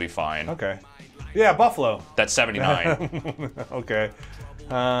 80s, you'll be fine. Okay. Yeah, Buffalo. That's 79. Okay.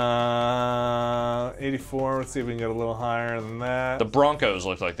 84. Let's see if we can get a little higher than that. The Broncos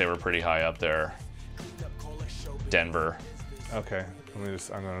looked like they were pretty high up there. Denver. Okay. I'm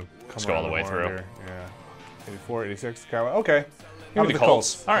gonna come go all the way through. Here. Yeah. 84, 86. Okay. Give me the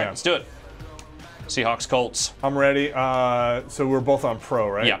Colts. All right, let's do it. Seahawks, Colts. I'm ready. So we're both on pro,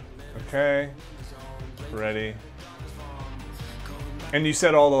 right? Yeah. Okay. Ready. And you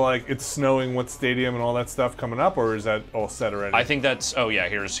said all the, like, it's snowing, what stadium and all that stuff coming up, or is that all set already? I think that's, oh yeah,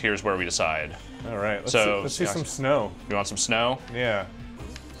 here's where we decide. All right, let's see some snow. You want some snow? Yeah.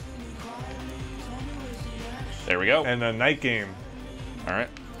 There we go. And a night game. All right.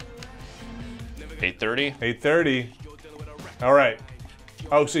 8:30. 8:30. All right.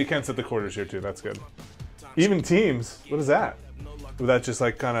 Oh, so you can't set the quarters here too. That's good. Even teams. What is that? Would that just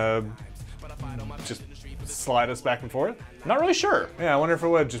like kind of just slide us back and forth? Not really sure. Yeah, I wonder if it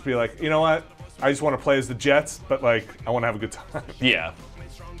would just be like, you know what? I just want to play as the Jets, but like I want to have a good time. Yeah.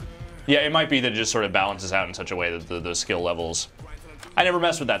 Yeah, it might be that it just sort of balances out in such a way that the skill levels. I never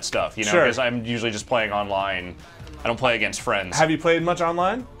mess with that stuff, you know, because I'm usually just playing online. I don't play against friends. Have you played much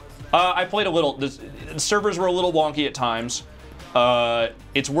online? I played a little. The servers were a little wonky at times.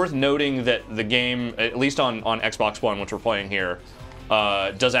 It's worth noting that the game, at least on Xbox One, which we're playing here,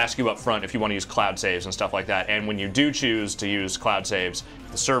 does ask you up front if you want to use cloud saves and stuff like that. And when you do choose to use cloud saves,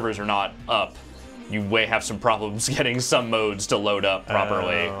 if the servers are not up, you may have some problems getting some modes to load up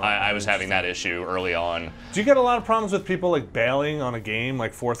properly. I was having that issue early on. Do you get a lot of problems with people like bailing on a game,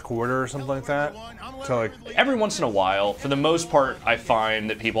 like fourth quarter or something like that? To like every once in a while. For the most part, I find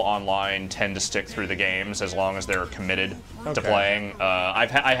that people online tend to stick through the games as long as they're committed to playing.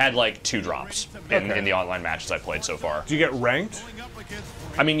 I had like 2 drops in the online matches I played so far. Do you get ranked?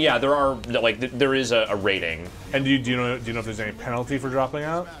 I mean, yeah, there are there is a rating. And do you know if there's any penalty for dropping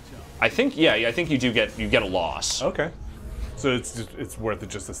out? I think I think you get a loss. Okay. So it's worth it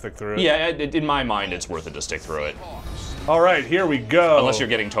just to stick through it? Yeah, in my mind, it's worth it to stick through it. All right, here we go. Unless you're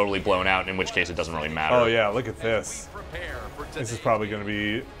getting totally blown out, in which case it doesn't really matter. Oh yeah, look at this. This is probably going to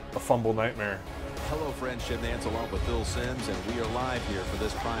be a fumble nightmare. Hello, friends. Jim Nance along with Phil Simms, and we are live here for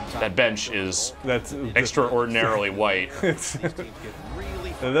this prime time. That bench is that's extraordinarily white. They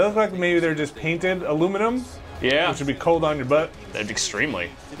look like maybe they're just painted aluminum. Yeah. Which would be cold on your butt.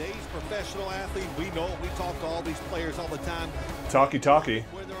 Extremely. Today's professional athlete, we know it. We talk to all these players all the time. Talkie.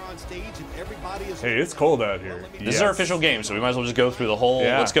 When they're on stage and everybody is... Hey, it's cold out here. This is our official game, so we might as well just go through the whole.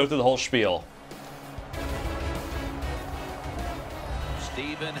 Yeah. Let's go through the whole spiel.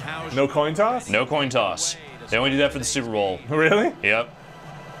 No coin toss? No coin toss. They only do that for the Super Bowl. Really? Yep.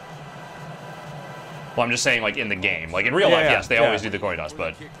 Well, I'm just saying, like in the game, like in real life, yes, they always do the coin toss,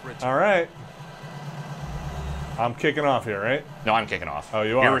 but. All right. I'm kicking off here, right? No, I'm kicking off. Oh,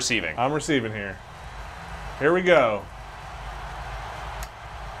 you are? You're receiving. I'm receiving here. Here we go.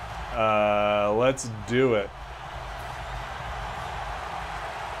 Let's do it.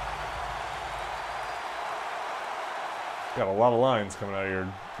 Got a lot of lines coming out of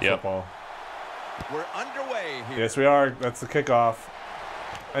your football. We're underway here. Yes, we are. That's the kickoff.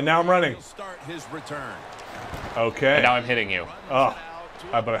 And now I'm running. He'll start his return. Okay. And now I'm hitting you. Oh.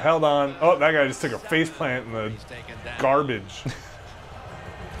 But I held on. Oh, that guy just took a face plant in the garbage.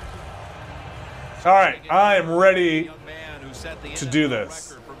 All right, I am ready to do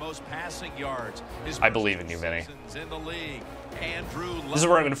this. I believe in you, Vinny. This is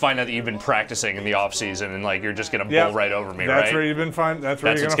where I'm going to find out that you've been practicing in the offseason and like you're just going to bull right over me, right? That's where you've been That's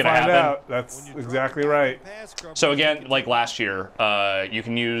where you're going to find out. That's exactly right. So again, like last year, you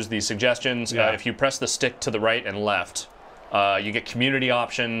can use these suggestions. If you press the stick to the right and left, you get community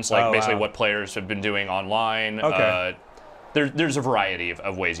options, like basically what players have been doing online. Okay. There's a variety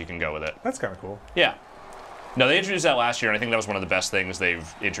of ways you can go with it. That's kind of cool. Yeah. No, they introduced that last year, and I think that was one of the best things they've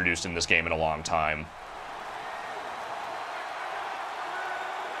introduced in this game in a long time.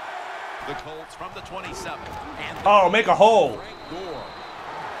 The Colts from the 27. Oh, make a hole.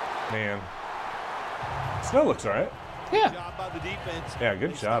 Man. Snow looks all right. Yeah. Yeah,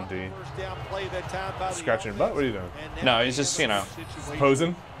 good job, D. Scratching your butt? What are you doing? No, he's just, you know.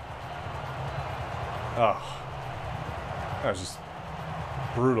 Posing? Oh. That was just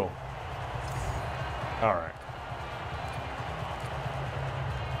brutal. All right.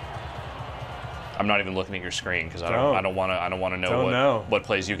 I'm not even looking at your screen because I don't want to know what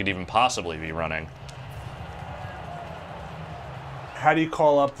plays you could even possibly be running. How do you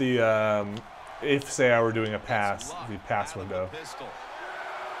call up the if say I were doing a pass, the pass window?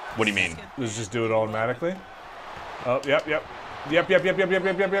 What do you mean? Does it just do it automatically? Oh, yep.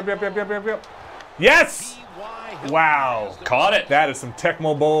 Yes! Wow. Caught it. That is some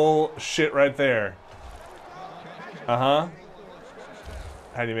Tecmo Bowl shit right there. Uh-huh.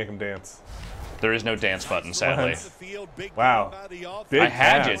 How do you make them dance? There is no dance button, sadly. Wow. Big I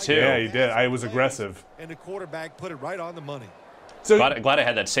had pass. you, too. Yeah, you did. I was aggressive. And the quarterback put it right on the money. So glad I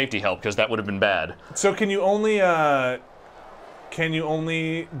had that safety help because that would have been bad. So can you only can you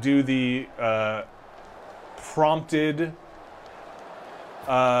only do the prompted,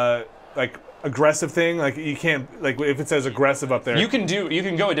 like aggressive thing? Like you can't, like if it says aggressive up there. You can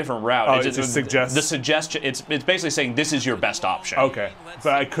go a different route. Oh, it just suggests. The suggestion. It's basically saying this is your best option. Okay,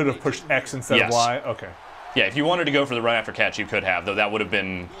 but I could have pushed X instead of Y. Okay. Yeah, if you wanted to go for the run after catch, you could have, though that would have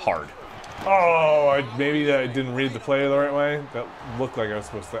been hard. Oh, maybe I didn't read the play the right way. That looked like I was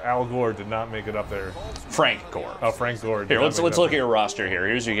supposed to. Al Gore did not make it up there. Frank Gore. Oh, Frank Gore. Here, let's look at your roster here.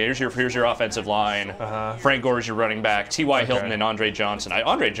 Here's your offensive line. Frank Gore is your running back. T.Y. Hilton and Andre Johnson.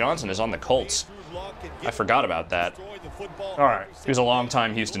 Andre Johnson is on the Colts. I forgot about that. All right. He was a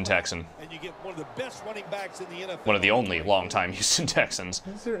longtime Houston Texan. And you get one of the best running backs in the NFL. One of the only longtime Houston Texans.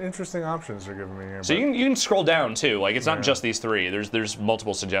 These are interesting options they're giving me here. So you can scroll down too. Like it's not just these three. There's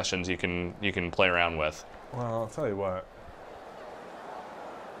multiple suggestions you can play around with. Well, I'll tell you what.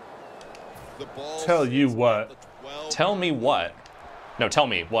 Tell you what. Tell me what? No, tell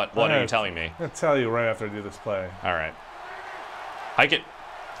me what. What are you telling me? I'll tell you right after I do this play. All right. Hike it.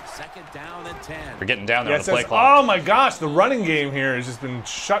 Second down and 10. We're getting down there on the play clock. Oh my gosh, the running game here has just been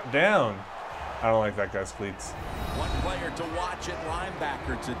shut down. I don't like that guy's cleats. One player to watch at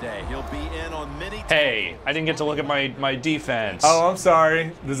linebacker today. He'll be in on many. Hey, I didn't get to look at my defense. Oh, I'm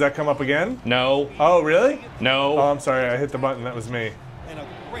sorry. Does that come up again? No. Oh, really? No. Oh, I'm sorry. I hit the button. That was me. And a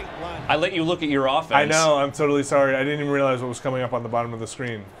great line. I let you look at your offense. I know. I'm totally sorry. I didn't even realize what was coming up on the bottom of the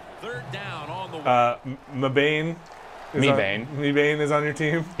screen. Third down on the Mebane. Mebane is on your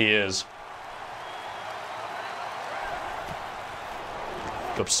team? He is.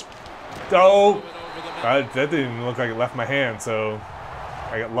 Oops. Oh! That didn't look like it left my hand, so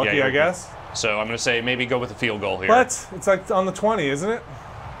I got lucky, I guess. So I'm going to say maybe go with a field goal here. What? It's like on the 20, isn't it?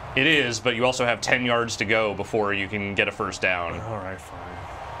 It is, but you also have 10 yards to go before you can get a first down. All right, fine.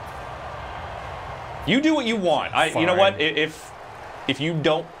 You do what you want. You know what? If you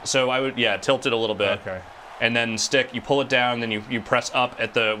don't, so I would tilt it a little bit. Okay. And then stick. You pull it down, then you press up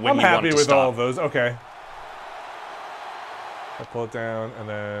at the when I'm you want it happy to with stop. all of those. Okay. I pull it down and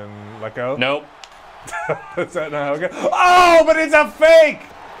then let go. Nope. Is that not how it goes? Oh, but it's a fake.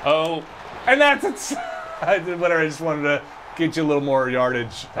 Oh. And that's I did whatever. I just wanted to get you a little more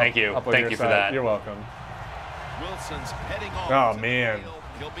yardage. Thank you. Thank you for that. You're welcome. Wilson's heading off. Oh man.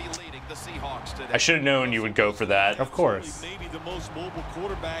 He'll be leading the Seahawks today. I should have known you would go for that. Of course. Maybe the most mobile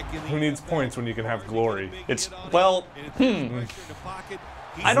quarterback in the Who needs points when you can have glory? It's I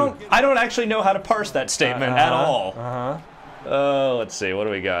don't actually know how to parse that statement at all. Let's see. What do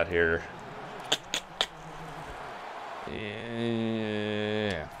we got here?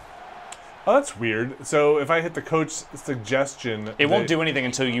 Yeah. Oh, that's weird. So if I hit the coach suggestion, it won't do anything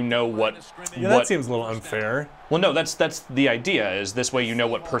until you know what. Yeah, that seems a little unfair. Well, no, that's the idea. Is this way you know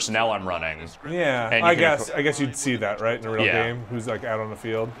what personnel I'm running. Yeah, and I guess you'd see that right in a real game. Who's like out on the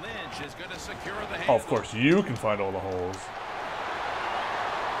field? Lynch is gonna secure the Oh, of course you can find all the holes.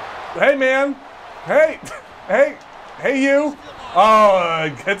 Hey man, hey, hey you!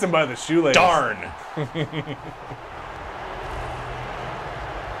 Oh, gets him by the shoelace. Darn.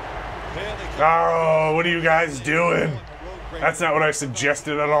 Oh, what are you guys doing? That's not what I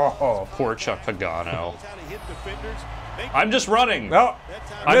suggested at all. Poor Chuck Pagano. I'm just running. No,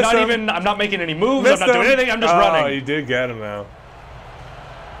 I'm not making any moves. I'm not doing anything. I'm just running. Oh, you did get him now.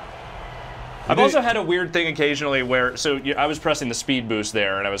 I've also had a weird thing occasionally where, I was pressing the speed boost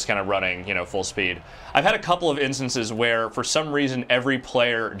there and I was kind of running, full speed. I've had a couple of instances where, for some reason, every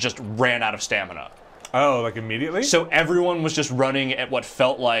player just ran out of stamina. Oh, like immediately? So everyone was just running at what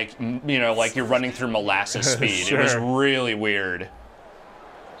felt like, like you're running through molasses speed. Sure. It was really weird.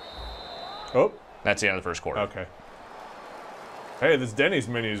 Oh. That's the end of the first quarter. Okay. Hey, this Denny's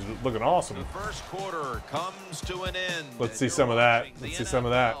menu is looking awesome. The first quarter comes to an end. Let's see some of that. Let's see some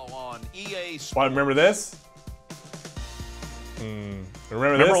of that. Well, remember this?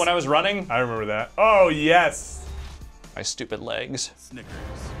 Remember this? When I was running? I remember that. Oh, yes. My stupid legs. Snickers.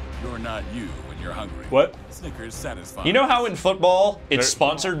 You're not you when you're hungry. What? Snickers satisfies. You know how in football it's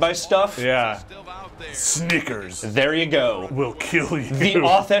sponsored by stuff? Yeah. Snickers. There you go. Will kill you. The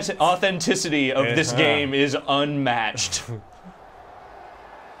authenticity of this game is unmatched.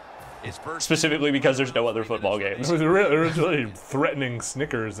 Specifically because there's no other football games. It was really threatening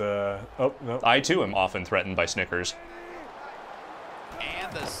Snickers. Oh, no. I too am often threatened by Snickers.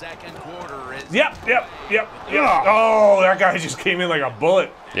 And the second quarter is. Yep. Oh, that guy just came in like a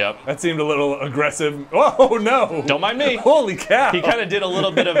bullet. Yep. That seemed a little aggressive. Oh, no. Don't mind me. Holy cow. He kind of did a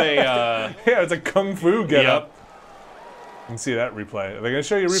little bit of a. Yeah, it's a kung fu get up. You can see that replay. Are they going to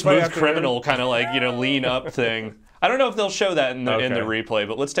show you a replay? Smooth criminal kind of like, lean up thing. I don't know if they'll show that in the replay,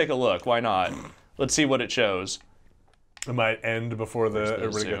 but let's take a look. Why not? Let's see what it shows. It might end before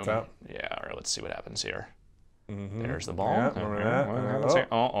everybody gets out. Yeah, all right, let's see what happens here. Mm-hmm. There's the ball. Yeah, remember that. Down. Yep.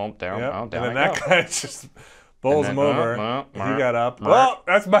 Oh, down and then I that go. guy just bowls him over. He got up. Mer. Oh,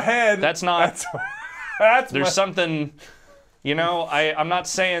 that's my head. That's not. There's something. You know, I'm not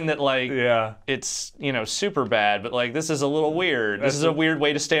saying that, like, it's, you know, super bad, but, like, this is a little weird. This is a weird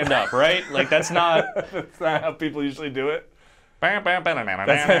way to stand up, right? Like, that's not... That's not how people usually do it. That's not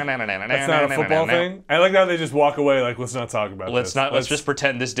a football thing. I like how they just walk away, like, let's not talk about this. Let's just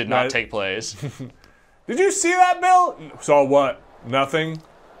pretend this did not take place. Did you see that, Bill? Saw what? Nothing?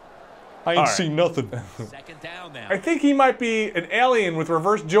 I ain't seen nothing. Second down now. I think he might be an alien with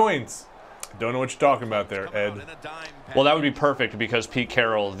reverse joints. Don't know what you're talking about there, Ed. Well, that would be perfect because Pete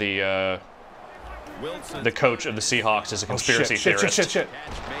Carroll, the coach of the Seahawks, is a conspiracy theorist. Shit.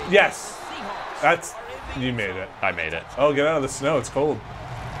 Yes. You made it. I made it. Oh, get out of the snow. It's cold.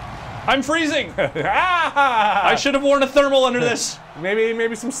 I'm freezing. I should have worn a thermal under this.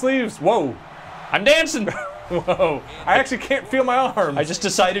 Maybe some sleeves. Whoa. I'm dancing. Whoa. I actually can't feel my arms. I just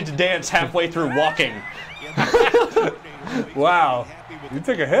decided to dance halfway through walking. Wow. You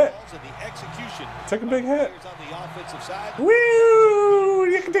took a hit. Took a big hit. Woo!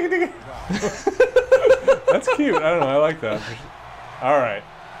 You can take it. That's cute. I don't know. I like that. All right.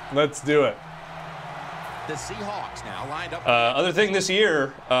 Let's do it. The Seahawks now lined up. Other thing this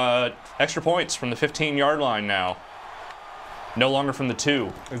year, extra points from the 15-yard line now. No longer from the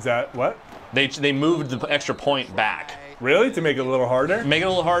 2. Is that what? They moved the extra point back. Really? To make it a little harder? Make it a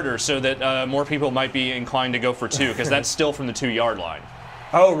little harder so that more people might be inclined to go for 2, because that's still from the 2-yard line.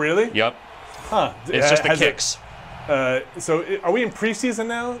 Oh, really? Yep. Huh. It's just the kicks. So are we in preseason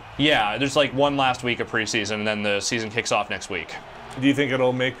now? Yeah, there's like one last week of preseason, and then the season kicks off next week. Do you think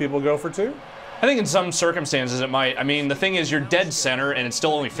it'll make people go for 2? I think in some circumstances it might. I mean, the thing is, you're dead center, and it's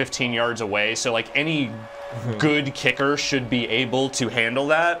still only 15 yards away, so like any good kicker should be able to handle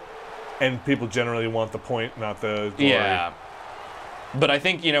that. And people generally want the point, not the glory. Yeah. But I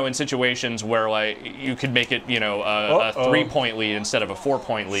think, you know, in situations where, like, you could make it, you know, a 3-point lead instead of a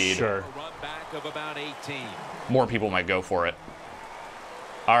 4-point lead. Sure. More people might go for it.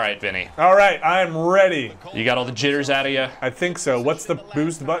 All right, Vinny. All right, I'm ready. You got all the jitters out of you? I think so. What's the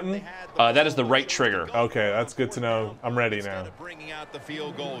boost button? That is the right trigger. Okay, that's good to know. I'm ready now.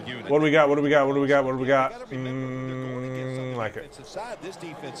 What do we got? Like it. This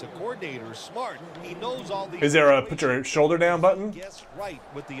defensive coordinator is smart. He knows all these. Is there a put your shoulder down button? Guess right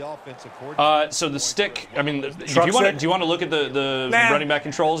with the offensive coordinator. So the stick. I mean, do you want to look at the running back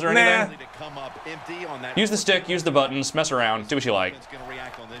controls or anything? Use the stick. Use the buttons. Mess around. Do what you like.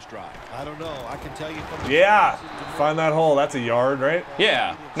 I don't know. I can tell you from Find that hole. That's a yard, right?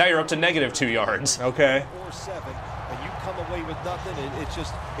 Yeah. Now you're up to -2 yards. Okay. 4-7, and you come away with nothing.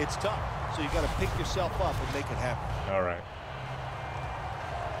 It's tough. So you got to pick yourself up and make it happen. All right.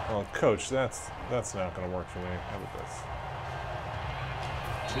 Well, Coach, that's not going to work for me. How about this?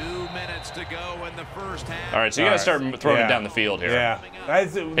 2 minutes to go in the first half. All right, so you got to start throwing it down the field here. Yeah.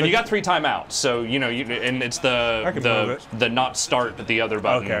 And you got 3 timeouts, so you know, and it's the not start but the other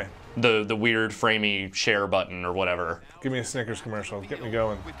button. Okay. The weird framey share button or whatever. Give me a Snickers commercial. Get me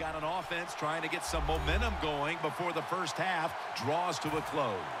going. We've got an offense trying to get some momentum going before the first half draws to a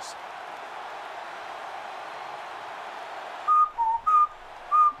close.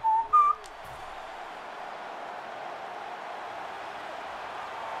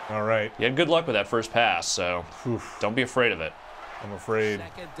 All right. You had good luck with that first pass, so don't be afraid of it. I'm afraid.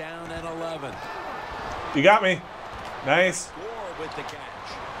 Second down and 11. You got me. Nice. Score with the catch.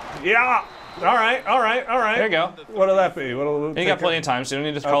 Yeah. All right. There you go. What'll that be? You got plenty of time, so you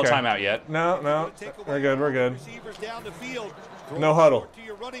don't need to call a timeout yet. No. We're good. Receivers down the field. No huddle. To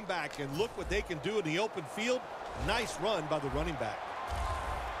your running back, and look what they can do in the open field. Nice run by the running back.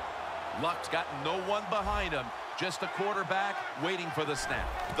 Luck's got no one behind him. Just a quarterback waiting for the snap.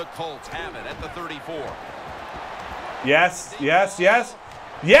 The Colts have it at the 34. Yes. And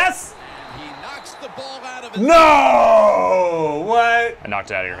he knocks the ball out of his No! What? I knocked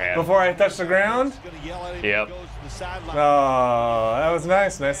it out of your hand. Before I touched the ground? Yep. Oh, that was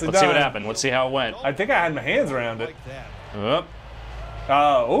nice. Nicely done. Let's see what happened. Let's see how it went. I think I had my hands around it. Up.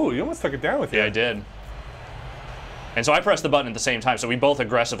 Oh, you almost took it down with you. Yeah, I did. And so I pressed the button at the same time, so we both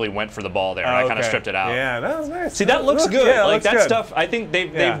aggressively went for the ball there, and I kind of stripped it out. Yeah, that was nice. See, that looks good. Yeah, like, that good. stuff, I think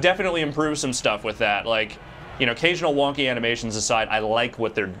they've definitely improved some stuff with that. Like, you know, occasional wonky animations aside, I like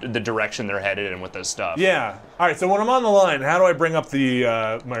what the direction they're headed in with this stuff. Yeah. All right, so when I'm on the line, how do I bring up the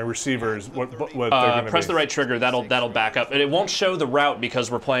my receivers? What they're going to press the right trigger. That'll back up. And it won't show the route because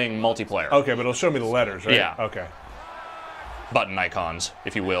we're playing multiplayer. Okay, but it'll show me the letters, right? Yeah. Okay. Button icons,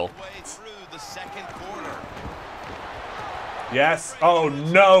 if you will. Yes. Oh,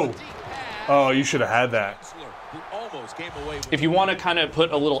 no. Oh, you should have had that. If you want to kind of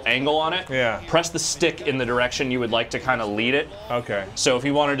put a little angle on it, Yeah. press the stick in the direction you would like to kind of lead it. Okay. So if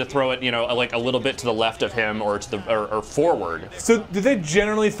you wanted to throw it, you know, like a little bit to the left of him or to the or forward. So do they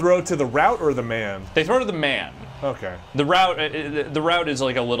generally throw to the route or the man? They throw to the man. Okay. The route is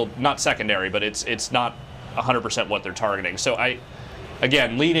like a little, not secondary, but it's not 100% what they're targeting. So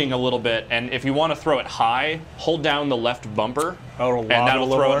again, leading a little bit, and if you want to throw it high, hold down the left bumper, and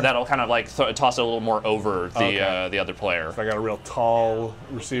that'll kind of like toss it a little more over the other player. If I got a real tall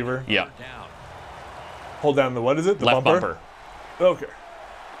receiver. Yeah. Hold down the, what is it? The left bumper. Okay.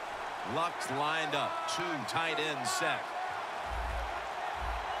 Luck's lined up, 2 tight ends set.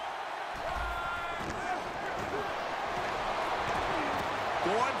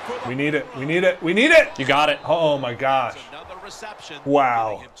 We need it. We need it. We need it. You got it. Oh my gosh. Another reception.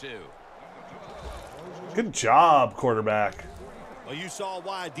 Wow. Good job, quarterback. Well, you saw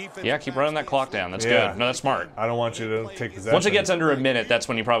why defense. Yeah, keep running that clock down. That's Yeah. good. No, that's smart. I don't want you to take possession. Once it gets under a minute, that's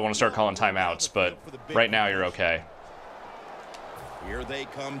when you probably want to start calling timeouts. But right now, you're okay. Here they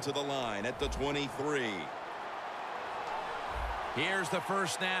come to the line at the 23. Here's the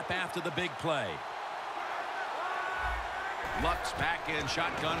first snap after the big play. Luck's back in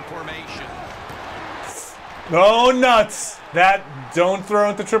shotgun formation. Oh, nuts. That don't throw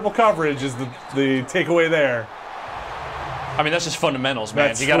into triple coverage is the takeaway there. I mean, that's just fundamentals, man.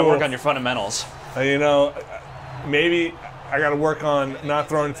 That's You got to work cool. on your fundamentals. You know, maybe I got to work on not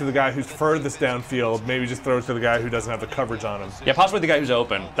throwing to the guy who's furthest downfield. Maybe just throw it to the guy who doesn't have the coverage on him. Yeah, possibly the guy who's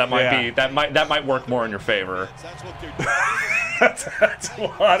open. That might Yeah. be that might work more in your favor. That's what they're doing. That's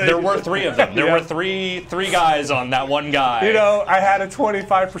what There were 3 of them. There Yeah. were three guys on that one guy. You know, I had a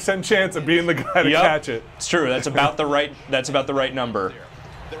 25% chance of being the guy to catch it. It's true. That's about the right. That's about the right number.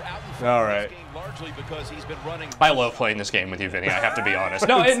 All right. I love playing this game with you, Vinny. I have to be honest.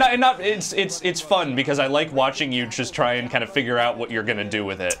 No, it's fun because I like watching you just try and kind of figure out what you're gonna do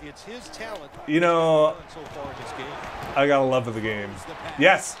with it. It's his talent. You know, So far this game. I got a love of the game.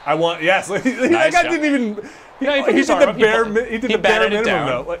 Yes, I want. Yes, that Nice guy job. didn't even. No, he did the bare. He did the bare batted it minimum down.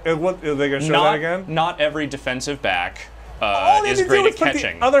 though. Like, what are they gonna show that again? Not every defensive back All they is need to great do at is put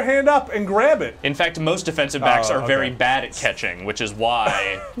catching. the other hand up and grab it. In fact, most defensive backs Oh, are very okay. bad at catching, which is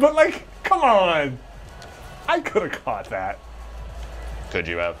why. But like, come on, I could have caught that. Could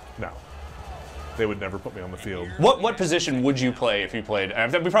you have? No, they would never put me on the field. What position would you play if you played?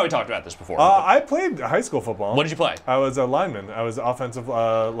 We probably talked about this before. I played high school football. What did you play? I was a lineman. I was offensive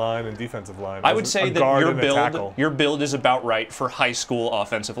line and defensive line. I was would say a that guard and a tackle. your build is about right for high school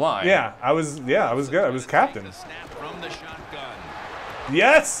offensive line. Yeah, I was good. I was captain. Snap from the shotgun.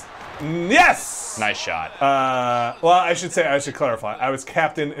 Yes, yes. Nice shot. Well, I should clarify. I was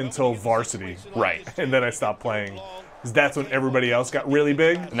captain until varsity. Right. And then I stopped playing. Because that's when everybody else got really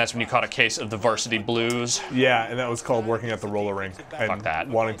big. And that's when you caught a case of the varsity blues. Yeah, and that was called working at the roller rink and Fuck that.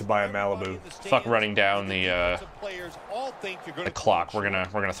 wanting to buy a Malibu. Fuck running down the clock. We're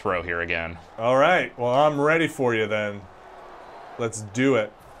gonna throw here again. All right. Well, I'm ready for you then. Let's do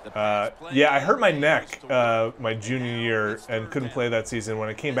it. Yeah, I hurt my neck my junior year and couldn't play that season. When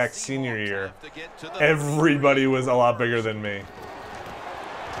I came back senior year, everybody was a lot bigger than me.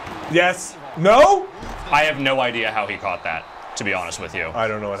 Yes. No? I have no idea how he caught that, to be honest with you. I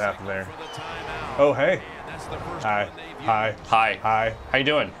don't know what happened there. Oh, hey. Hi. Hi. Hi. Hi. How you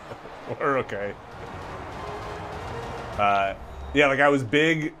doing? We're okay. Yeah, like I was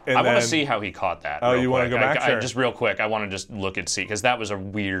big and I want then- to see how he caught that. Oh, real you want to quick. go back? Sure. Just real quick, I want to just look and see, because that was a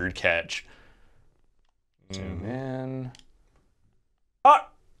weird catch. Zoom in. Ah!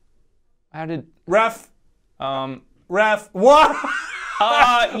 How did... Ref. Ref. What?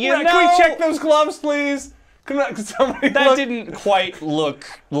 You Ref, know... can we check those gloves, please? Can somebody That look? didn't quite look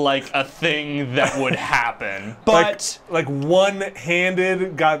like a thing that would happen, but... Like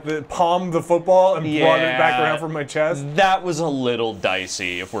one-handed, palmed the football and brought it back around from my chest. That was a little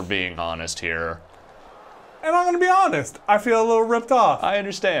dicey, if we're being honest here. And I'm going to be honest, I feel a little ripped off. I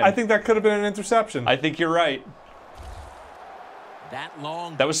understand. I think that could have been an interception. I think you're right.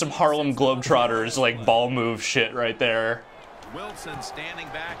 That was some Harlem Globetrotters, like, ball move shit right there. Wilson standing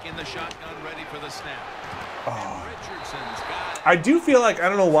back in the shotgun, ready for the snap. Oh. Richardson's got it. I do feel like, I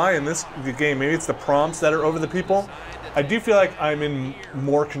don't know why in this game, maybe it's the prompts that are over the people. I do feel like I'm in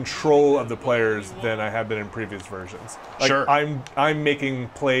more control of the players than I have been in previous versions. Like, Sure. I'm making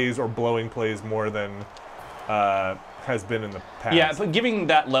plays or blowing plays more than has been in the past. Yeah, but giving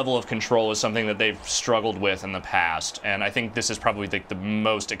that level of control is something that they've struggled with in the past, and I think this is probably the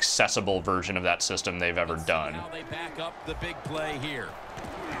most accessible version of that system they've ever done. Now they back up the big play here.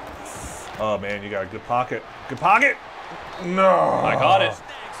 Oh man, you got a good pocket. Good pocket. No. I caught it.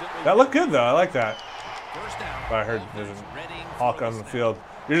 That looked good, though. I like that. First down. I heard there's a hawk on the field.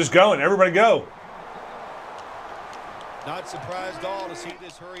 You're just going. Everybody go. Not surprised at all to see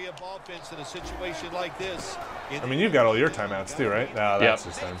this hurry-up offense in a situation like this. I mean, you've got all your timeouts, too, right? No, that's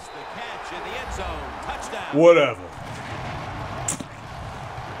just time. The catch in the end zone. Touchdown. Whatever.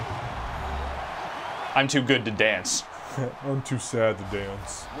 I'm too good to dance. I'm too sad to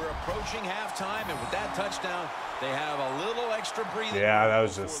dance. We're approaching halftime, and with that touchdown, they have a little extra breathing. Yeah, that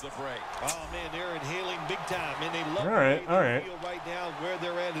was just. The break. Oh, man, they're inhaling big time, and they love All right, all right. right now where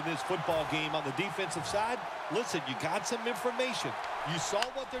they're at in this football game on the defensive side. Listen, you got some information. You saw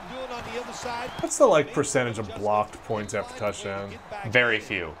what they're doing on the other side. What's the like percentage of blocked points after touchdown? Very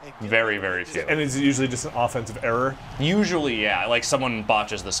few. Very, very few. And it's usually just an offensive error? Usually, yeah. Like someone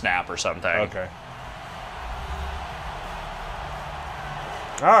botches the snap or something. Okay.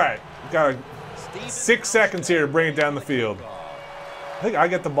 All right. We've got 6 seconds here to bring it down the field. I think I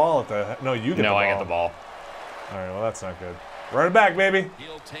get the ball at the. No, you get the ball. No, I get the ball. All right, well, that's not good. Run it back, baby.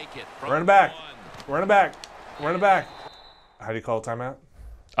 He'll take it. Run it back. Run it back. Run it back. How do you call a timeout?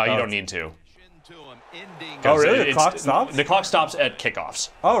 You don't need to. Oh, really? The clock stops? The clock stops at kickoffs.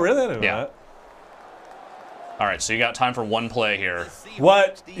 Oh, really? I didn't know Yeah. that. All right, so you got time for one play here.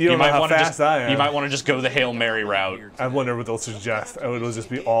 What? You don't know how wanna fast I am. You might want to just go the Hail Mary route. I wonder what they'll suggest. Oh, it'll just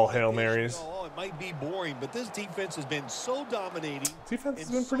be all Hail Marys. Oh, it might be boring, but this defense has been so dominating. Defense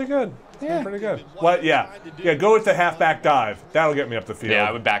has been pretty good. Yeah, pretty good. What? Yeah, yeah. Go with the halfback dive. That'll get me up the field. Yeah,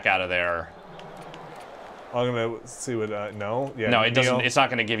 I would back out of there. I'm gonna see what. No. Yeah. No, it doesn't. Neil. It's not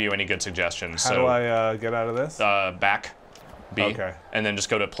going to give you any good suggestions. How so do I get out of this? back, B. Okay. And then just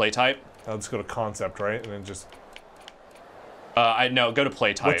go to play type. I'll just go to concept, right, and then just. No, go to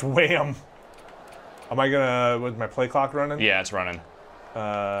play type. What's wham? Am I gonna with my play clock running? Yeah, it's running.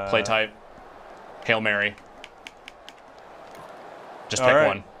 Play type. Hail Mary. Just pick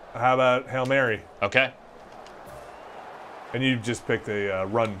one. How about Hail Mary? Okay. And you just picked a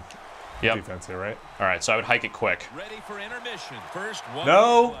run defense here, right? All right, so I would hike it quick. Ready for intermission. First one.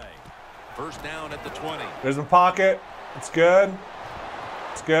 No. Play. First down at the 20. There's my pocket. It's good.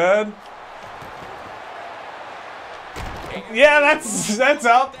 It's good. Yeah, that's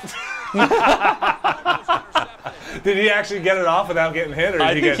up. Did he actually get it off without getting hit, or did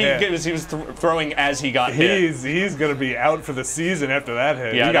I he think get hit? he was throwing as he got hit. He's gonna be out for the season after that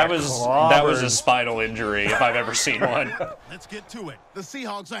hit. Yeah, He that got was clobbered. a spinal injury if I've ever seen one. Let's get to it. The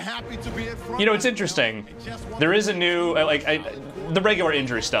Seahawks are happy to be in front. You know, it's interesting. There is a new the regular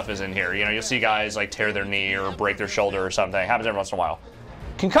injury stuff is in here. You know, you'll see guys like tear their knee or break their shoulder or something. It happens every once in a while.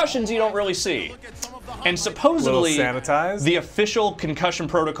 Concussions you don't really see. And supposedly the official concussion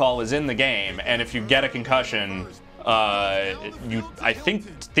protocol is in the game, and if you get a concussion, I think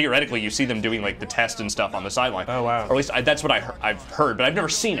theoretically you see them doing like the test and stuff on the sideline. Oh wow! Or at least that's what I've heard, but I've never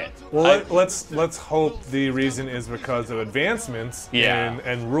seen it. Well, let's hope the reason is because of advancements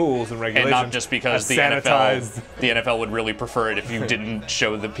and rules and regulations, and not just because the NFL would really prefer it if you didn't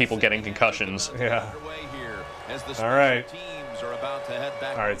show the people getting concussions. Yeah. All right. About to head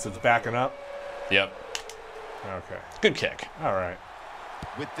back. All right, so it's backing up. Yep. Okay. Good kick. All right.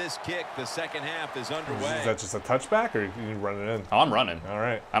 With this kick, the second half is underway. Is that just a touchback, or you run it in? Oh, I'm running. All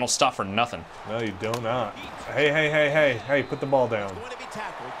right. I don't stop for nothing. No, you do not. Hey, put the ball down.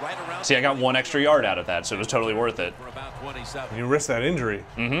 See, I got 1 extra yard out of that, so it was totally worth it. You risked that injury.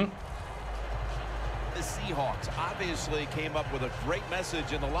 Mm-hmm. The Seahawks obviously came up with a great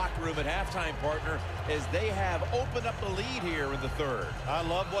message in the locker room at halftime, partner, as they have opened up the lead here in the third. I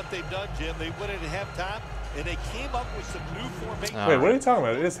love what they've done, Jim. They win it at halftime, and they came up with some new formations. Wait, what are you talking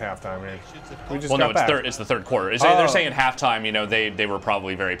about? It is halftime here. We just got back. It's the third quarter. They're saying at halftime, you know, they were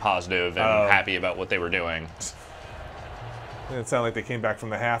probably very positive and happy about what they were doing. It sounded like they came back from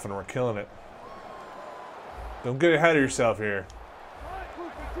the half and were killing it. Don't get ahead of yourself here.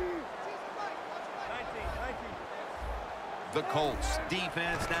 The Colts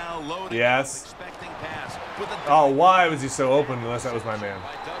defense now loaded. Yes. Expecting pass with a Oh, why was he so open unless that was my man?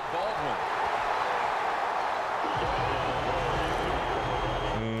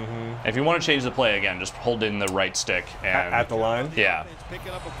 If you want to change the play again, just hold in the right stick. And at the line? Yeah.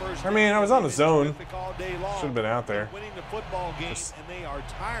 I mean, I was on the zone. Should have been out there.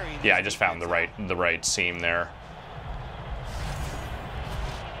 Yeah, I just found the right seam there.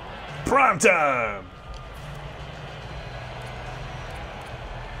 Prime time!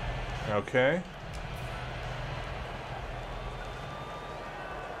 Okay.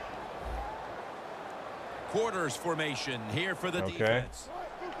 Quarters formation here for the defense.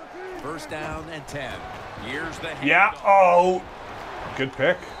 First down and 10. Here's the yeah. Oh, good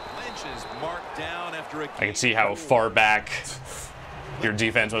pick. is marked down after a I can see how far back your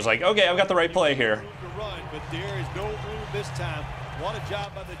defense was like, okay, I've got the right play here. Run, but there is no room this time. What a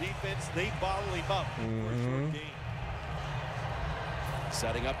job by the defense. They bottle him up for a short gain.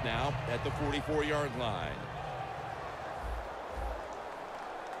 Setting up now at the 44-yard line.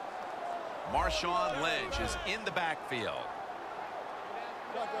 Marshawn Lynch is in the backfield.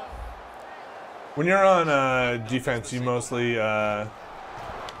 When you're on defense, you mostly go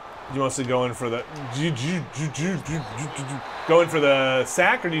in for the go in for the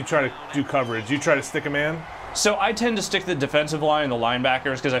sack, or do you try to do coverage? Do you try to stick a man? So I tend to stick the defensive line and the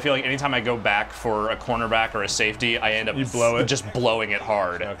linebackers because I feel like anytime I go back for a cornerback or a safety, I end up just blowing it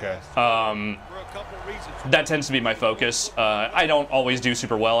hard. Okay. That tends to be my focus. I don't always do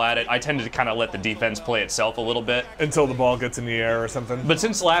super well at it. I tend to kind of let the defense play itself a little bit. Until the ball gets in the air or something? But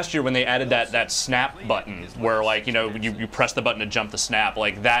since last year when they added that snap button where, like, you know, you press the button to jump the snap,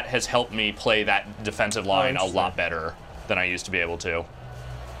 like, that has helped me play that defensive line a lot better than I used to be able to.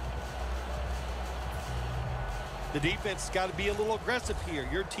 The defense has got to be a little aggressive here.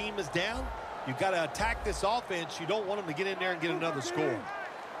 Your team is down. You've got to attack this offense. You don't want them to get in there and get another score.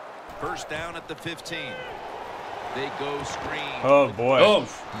 First down at the 15. They go screen. Oh boy. Oh,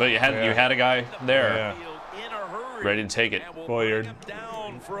 but you had a guy there ready to take it. Boy, your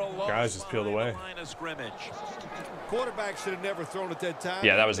guys just peeled away. Quarterback should have never thrown at that time.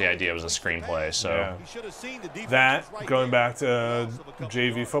 Yeah, that was the idea. It was a screenplay. So that, going back to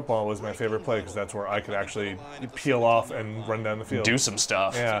JV football, was my favorite play because that's where I could actually peel off and run down the field. Do some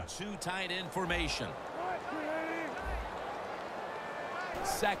stuff. Yeah. Two tight end formation.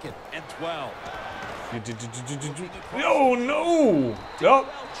 2nd and 12. Oh no! Nope.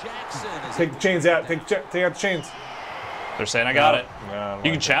 Take the chains out. Take out the chains. They're saying I got it. No,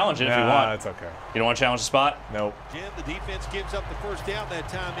 you can challenge it if you want. It's okay. You don't want to challenge the spot? Nope. Jim, the defense gives up the first down that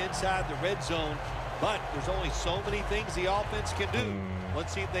time inside the red zone, but there's only so many things the offense can do.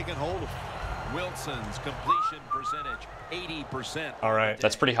 Let's see if they can hold them. Wilson's completion percentage, 80%. All right.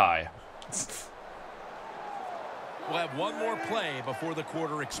 That's pretty high. We'll have one more play before the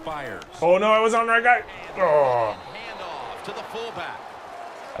quarter expires. Oh no, I was on the right guy. Oh. Handoff to the fullback.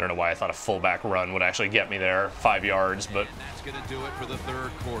 I don't know why I thought a fullback run would actually get me there 5 yards, but that's going to do it for the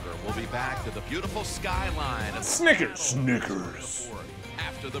third quarter. We'll be back to the beautiful skyline of Snickers.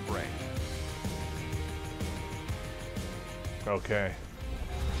 after the break. Okay.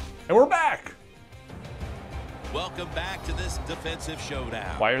 And we're back. Welcome back to this defensive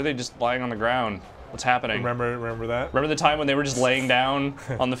showdown. Why are they just lying on the ground? What's happening? Remember that? Remember the time when they were just laying down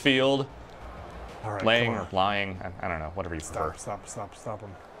on the field? All right, laying or lying? I don't know. Whatever you prefer. Stop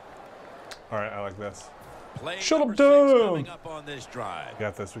them. All right, I like this. Shut up, down. Up on this drive. We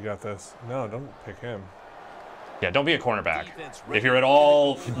got this. No, don't pick him. Yeah, don't be a cornerback. If you're at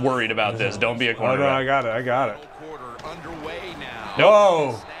all worried about this, don't be a cornerback. Oh no, I got it. Quarter underway now.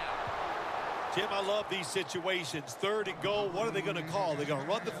 No. Jim, I love these situations. 3rd and goal. What are they going to call? They're going to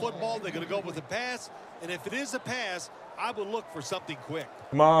run the football. They're going to go with a pass. And if it is a pass, I would look for something quick.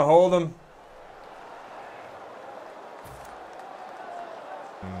 Come on, hold him.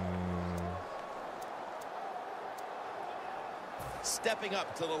 Stepping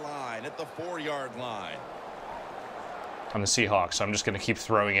up to the line at the 4-yard line. I'm the Seahawks, so I'm just going to keep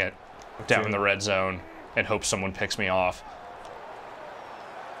throwing it down in the red zone and hope someone picks me off.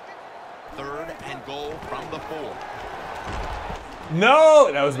 3rd and goal from the 4. No!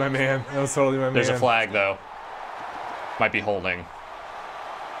 That was my man. That was totally my man. There's a flag, though. Might be holding.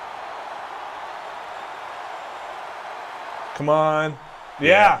 Come on.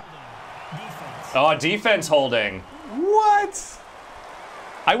 Yeah. Oh, defense holding. What?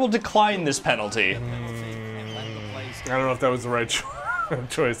 I will decline this penalty. I don't know if that was the right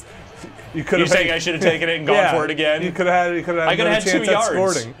choice. You could have. You're saying I should have taken it and gone for it again? You could have had. I could have had 2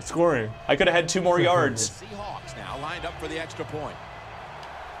 yards. Scoring. I could have had 2 more yards. Seahawks now lined up for the extra point.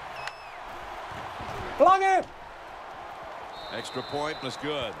 Block it. Extra point was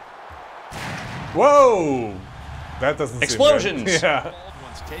good. Whoa. That doesn't. Explosions. Seem right. Yeah.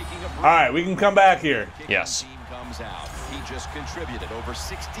 All right, we can come back here. Yes. Comes out. He just contributed over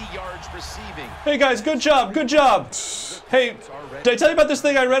 60 yards receiving. Hey guys, good job, good job. Hey, did I tell you about this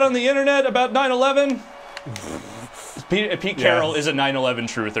thing I read on the internet about 9/11? Pete Carroll is a 9/11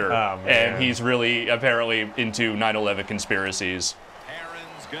 truther, and he's really apparently into 9/11 conspiracies.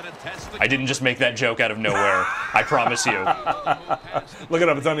 I didn't just make that joke out of nowhere. I promise you. Look it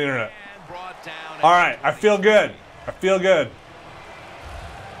up. It's on the internet. All right, I feel good. I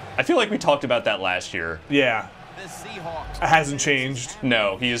feel like we talked about that last year. Yeah. It hasn't changed.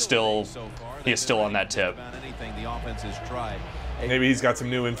 No, he is still on that tip. Anything the offense has tried. Maybe he's got some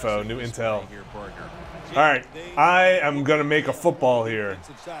new info, new intel. All right, I am going to make a football here.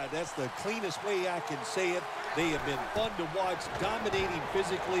 That's the cleanest way I can say it. They have been fun to watch, dominating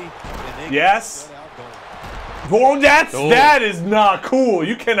physically. And yes. Oh, that is not cool.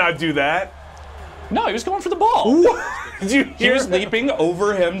 You cannot do that. No, he was going for the ball. What? Did you he was leaping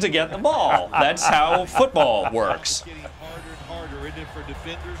over him to get the ball. That's how football works. Getting harder and harder, isn't it, for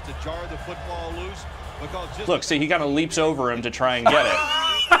defenders to jar the football loose? Look, see, he kind of leaps over him to try and get it.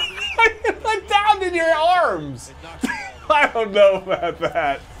 It down in your arms. I don't know about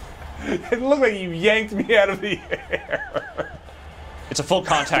that. It looked like you yanked me out of the air. It's a full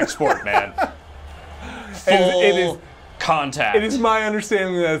contact sport, man. Full contact. It is my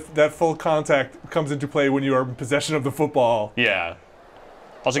understanding that full contact comes into play when you are in possession of the football. Yeah.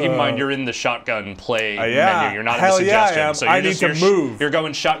 Also, keep in mind you're in the shotgun play yeah. menu. You're not in the suggestion. Yeah, so I need to move. You're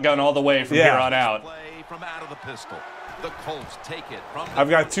going shotgun all the way from here on out. From out of the pistol. The Colts take it from I've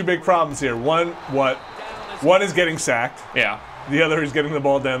got two big problems here. One is getting sacked. Yeah. The other is getting the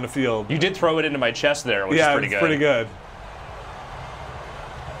ball down the field. You did throw it into my chest there, which is pretty good. Yeah, pretty good.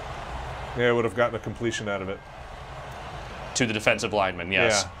 Yeah, I would have gotten a completion out of it. To the defensive lineman,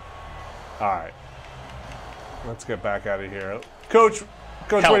 yes. Yeah. All right. Let's get back out of here. Coach,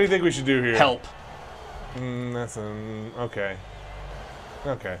 what do you think we should do here? Help. Okay.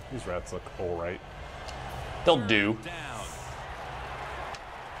 Okay, these routes look all right. They'll do.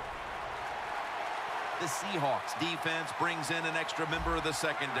 The Seahawks defense brings in an extra member of the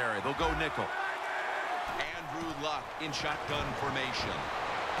secondary. They'll go nickel. Andrew Luck in shotgun formation.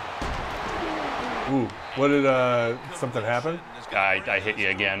 Ooh, what did something happen? I hit you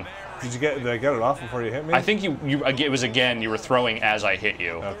again. Did I get it off before you hit me? I think it was again. You were throwing as I hit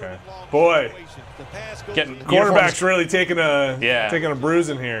you. Okay. Boy, quarterback's really taking a bruise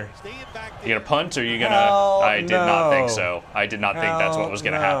in here. You gonna punt or you gonna? I did not think so. I did not think that's what was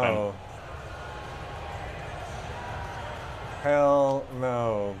gonna happen. Hell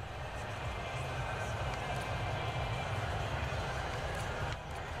no.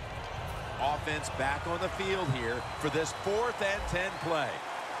 Offense back on the field here for this 4th and 10 play.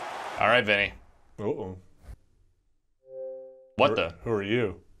 All right, Vinny. Uh-oh. What Who are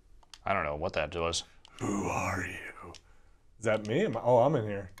you? I don't know what that was. Who are you? Is that me? I'm in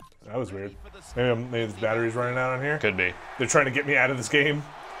here. That was weird. Maybe this battery's running out on here? Could be. They're trying to get me out of this game.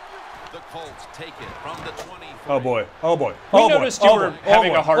 The Colts take it from the 20. Oh boy. Oh boy. We noticed you were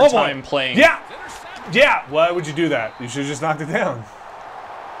having a hard time playing. Yeah. Yeah. Why would you do that? You should have just knocked it down.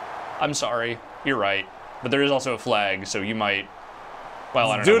 I'm sorry. You're right. But there is also a flag, so you might.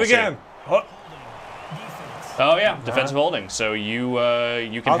 Well, I don't know. Do it again. Oh yeah, defensive holding. So you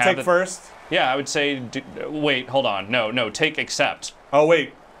can. I'll take first. Yeah, I would say. Wait, hold on. No. Take accept. Oh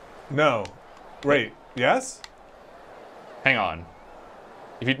wait. No. Wait. Yes. Hang on.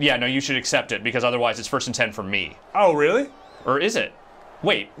 No, you should accept it because otherwise it's 1st and 10 for me. Oh really? Or is it?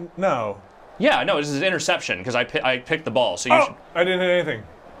 Wait. No. Yeah, no, this is an interception because I picked the ball. So you should. I didn't hit anything.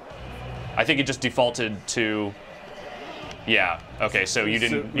 I think it just defaulted to. Yeah. Okay. So you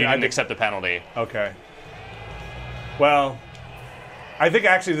didn't accept the penalty. Okay. Well, I think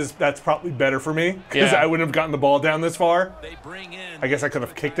actually that's probably better for me because I wouldn't have gotten the ball down this far. I guess I could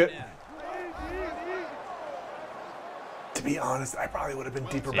have kicked it. To be honest, I probably would have been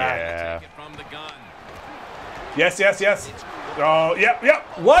deeper back. Yes. Oh, yep.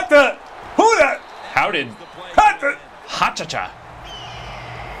 What the? Who the? How did? Ha-cha-cha.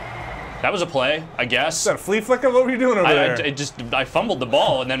 That was a play, I guess. Is that a flea flicker? What were you doing over there? I fumbled the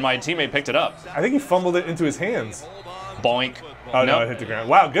ball, and then my teammate picked it up. I think he fumbled it into his hands. Boink. Oh, no, it hit the ground.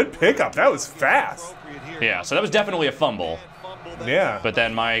 Wow, good pickup. That was fast. Yeah, so that was definitely a fumble. Yeah. But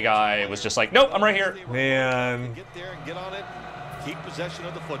then my guy was just like, nope, I'm right here. Man. Get there and get on it. Keep possession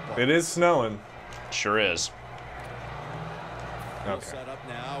of the football. It is snowing. Sure is. Okay. Set up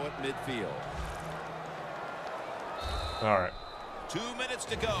now at midfield. All right. 2 minutes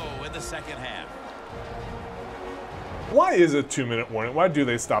to go in the second half. Why is a 2-minute warning? Why do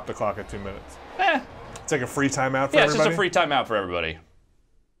they stop the clock at 2 minutes? It's like a free timeout for everybody? Yeah, it's just a free timeout for everybody.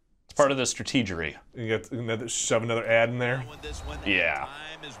 It's part of the strategery. You get shove another ad in there? Yeah.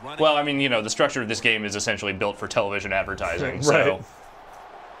 Well, I mean, the structure of this game is essentially built for television advertising. Right. So,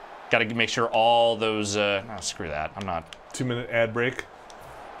 got to make sure all those... screw that. I'm not... 2-minute ad break?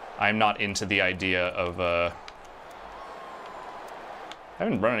 I'm not into the idea of... I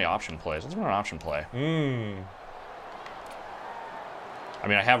haven't run any option plays. Let's run an option play. I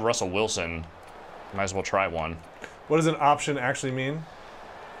mean, I have Russell Wilson. Might as well try one. What does an option actually mean?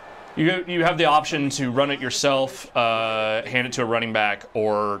 You have the option to run it yourself, hand it to a running back,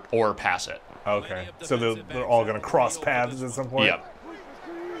 or pass it. Okay, so they're all going to cross paths at some point? Yep.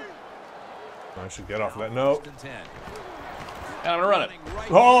 I should get off of that. No. And I'm going to run it.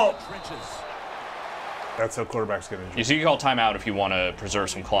 Oh! That's how quarterbacks get injured. You see, you call timeout if you want to preserve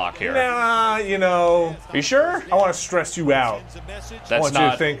some clock here. Nah, you know. Are you sure? I want to stress you out. That's I want not.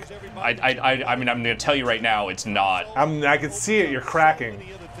 you to think. I mean, I'm going to tell you right now, it's not. I can see it. You're cracking.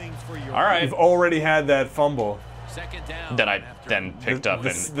 All right. You've already had that fumble. That I then picked up.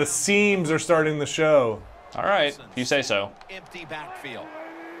 The seams are starting to show. All right, you say so. Empty backfield.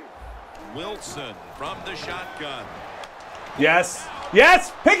 Wilson from the shotgun. Yes.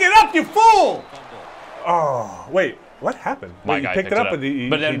 Yes. Pick it up, you fool! Oh, wait. What happened? My Wait, guy picked it up, but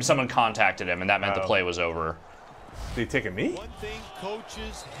then someone contacted him, and that meant the play was over. Did he take a knee? One thing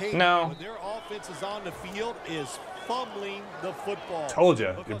coaches hate No. when their offense is on the field is fumbling the football. Told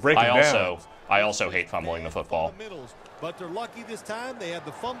you. You're breaking down. I also hate fumbling the football. But they're lucky this time. They had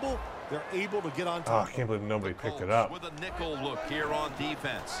the fumble. They're able to get on Oh, top. I can't believe nobody picked it up. With a nickel look here on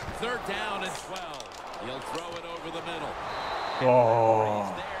defense. 3rd down and 12. He'll throw it over the middle.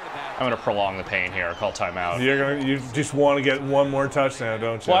 Oh. I'm going to prolong the pain here. Call timeout. You just want to get one more touchdown,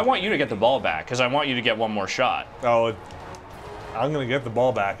 don't you? Well, I want you to get the ball back because I want you to get one more shot. Oh, I'm going to get the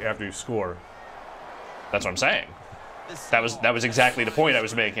ball back after you score. That's what I'm saying. That was exactly the point I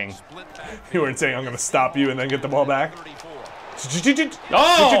was making. You weren't saying I'm going to stop you and then get the ball back?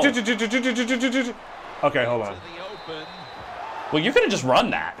 Oh! Okay, hold on. Well, you could have just run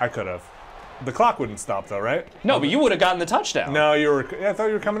that. I could have. The clock wouldn't stop though, right? No, but you would have gotten the touchdown. No, you were. Yeah, I thought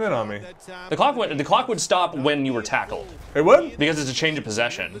you were coming in on me. The clock would stop when you were tackled. It would? Because it's a change of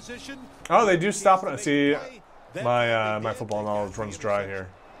possession. Oh, they do stop it. See, my football knowledge runs dry here.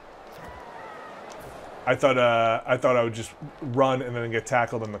 I thought I would just run and then get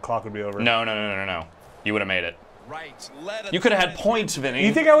tackled and the clock would be over. No. You would have made it. You could have had points, Vinny.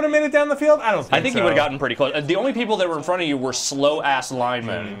 You think I would have made it down the field? I don't think so. I think you would have gotten pretty close. The only people that were in front of you were slow-ass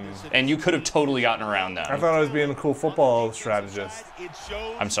linemen, and you could have totally gotten around them. I thought I was being a cool football strategist.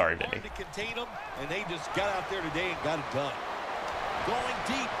 I'm sorry, Vinny. And they just got out there today and got it done. Going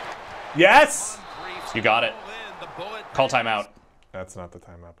deep. Yes! You got it. Call timeout. That's not the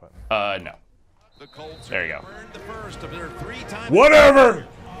timeout button. No. There you go. Whatever!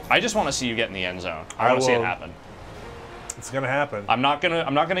 I just want to see you get in the end zone. I want to see it happen. It's gonna happen. I'm not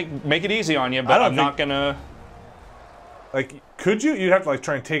gonna make it easy on you, but I'm not gonna. Like, could you? You'd have to like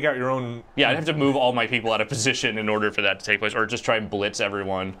try and take out your own. Yeah, I'd have to move all my people out of position in order for that to take place, or just try and blitz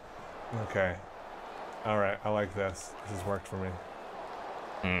everyone. Okay. All right, I like this. This has worked for me.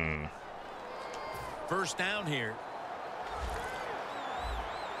 1st down here.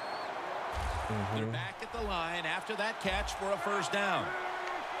 They're back at the line after that catch for a 1st down.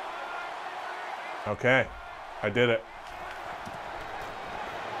 Okay, I did it.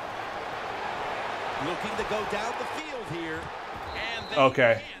 Looking to go down the field here. And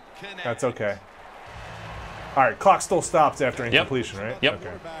Okay, that's okay. All right, clock still stops after incompletion, right? Yep.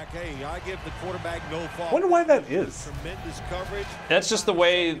 Okay. Hey, I give the quarterback no fault. Wonder why that is. Tremendous coverage. That's just the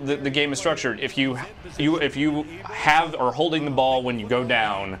way the game is structured. If you have or holding the ball when you go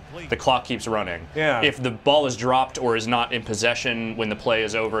down, the clock keeps running. Yeah. If the ball is dropped or is not in possession when the play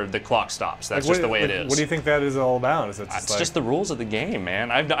is over, the clock stops. That's just the way it is. What do you think that is all about? Is it just It's just the rules of the game, man.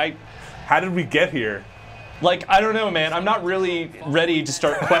 How did we get here? Like, I don't know, man. I'm not really ready to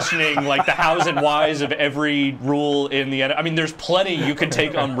start questioning, like, the hows and whys of every rule in the... I mean, there's plenty you could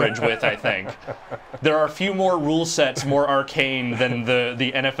take umbrage with, I think. There are a few more rule sets more arcane than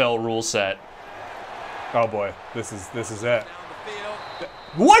the NFL rule set. Oh, boy. This is it.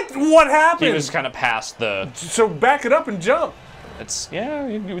 What happened? He was kind of past the... So back it up and jump. Yeah,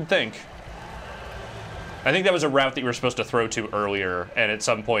 you would think. I think that was a route that you were supposed to throw to earlier, and at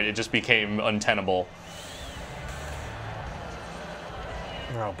some point it just became untenable.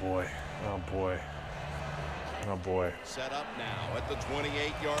 Oh boy. Oh boy. Oh boy. Set up now at the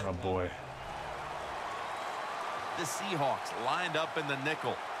 28-yard line. Oh boy. The Seahawks lined up in the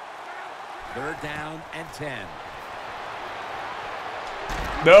nickel. 3rd down and 10.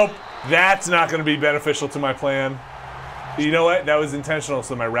 Nope. That's not going to be beneficial to my plan. You know what? That was intentional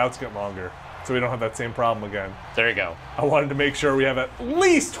so my routes get longer. So we don't have that same problem again. There you go. I wanted to make sure we have at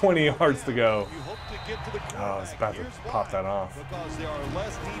least 20 yards to go. Oh, I was about to pop that off. Because there are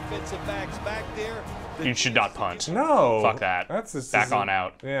less defensive backs back there. You should not punt. No. Fuck that. That's just, back on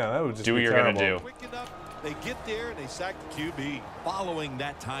out. Yeah, that would just do what be you're terrible. going to do. Quick enough, they get there and they sack the QB. Following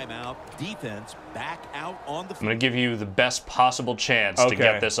that timeout, defense back out on the field. I'm going to give you the best possible chance to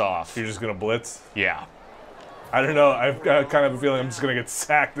get this off. You're just going to blitz? Yeah. I don't know. I've got kind of a feeling I'm just going to get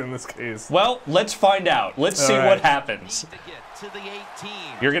sacked in this case. Well, let's find out. Let's see what happens. to the 18.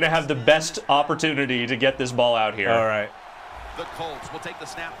 You're going to have the best opportunity to get this ball out here. All right. The Colts will take the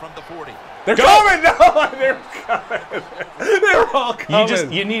snap from the 40. They're coming! No, they're coming. They're all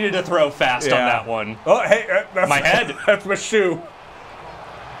coming. You needed to throw fast on that one. Oh, hey, that's my head. That's my shoe.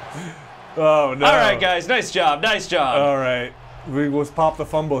 Oh, no. All right, guys. Nice job. Nice job. All right. Let's pop the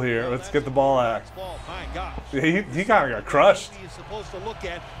fumble here. Let's get the ball out. My gosh. He kind of got crushed. He's supposed to look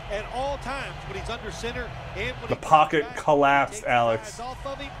at all times when he's under center and when The pocket collapsed, Alex. off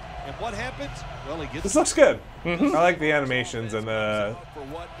of him. And what happens? Well, he gets This looks good. I like the animations and the. for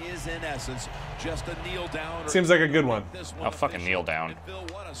what is in essence just a kneel down. Seems like a good one. I'll fucking kneel down.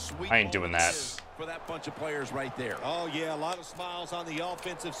 I ain't doing that. For that bunch of players right there. Oh yeah, a lot of smiles on the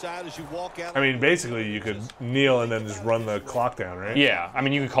offensive side as you walk out. I mean, basically, you could kneel and then just run the clock down, right? Yeah, I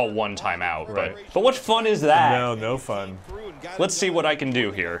mean, you could call one timeout, Right. but what fun is that? No fun. Let's see what I can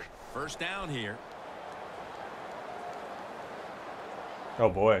do here. First down here. Oh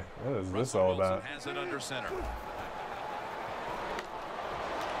boy, what is this all about? Has it under center.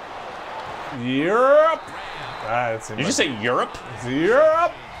 Europe. Did you say Europe?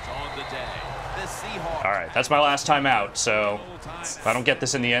 Europe. On the day. The Seahawks. All right, that's my last time out. So if I don't get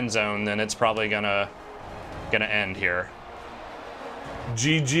this in the end zone, then it's probably gonna end here.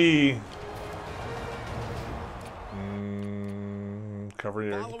 GG. Cover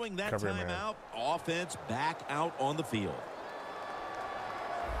your. Following that Cover your man. timeout, offense back out on the field.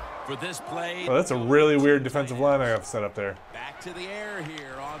 For this play. Oh, that's a really weird defensive line I have set up there. Back to the air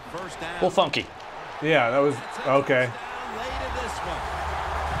here on first down. A little funky. Yeah, that was okay. Late in this one.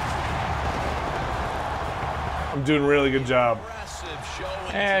 I'm doing a really good job.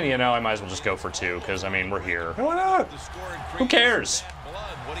 And, you know, I might as well just go for 2 because, I mean, we're here. Why not? Who cares?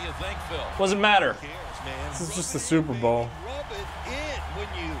 What do you think, Phil? Doesn't matter. This is just the Super Bowl.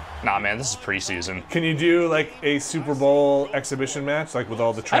 Nah, man, this is preseason. Can you do like a Super Bowl exhibition match, like with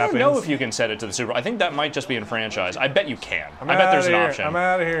all the I trappings? don't know if you can set it to the Super Bowl. I think that might just be in franchise. I bet you can. I bet outta there's an here. option. I'm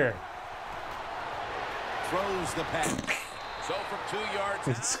out of here. Throws the pass. So from 2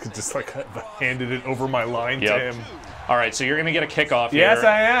 yards. Just like handed it over my line to him. All right, so you're going to get a kickoff here. Yes,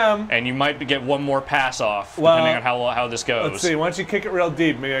 I am. And you might get one more pass off, Well, depending on how this goes. Let's see. Why don't you kick it real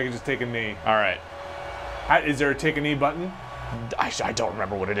deep? Maybe I can just take a knee. All right. Is there a take a knee button? I don't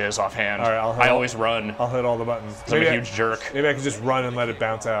remember what it is offhand. All right, I always run. I'll hit all the buttons. I'm a huge jerk. Maybe I can just run and let it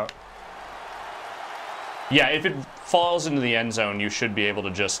bounce out. Yeah, if it falls into the end zone, you should be able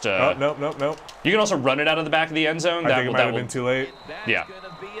to just. Oh, nope. You can also run it out of the back of the end zone. I think it might have been too late. Yeah.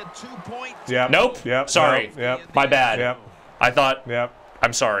 Yep. Nope. Yep. Sorry. Nope. Yep. My bad. Yep. I thought. Yep.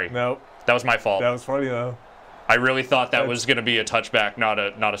 I'm sorry. Nope. That was my fault. That was funny though. I really thought that was going to be a touchback, not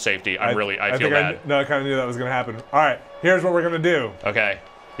a safety. I feel bad. I kind of knew that was going to happen. All right, here's what we're going to do. Okay.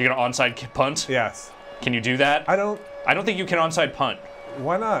 You're going to onside punt? Yes. Can you do that? I don't think you can onside punt.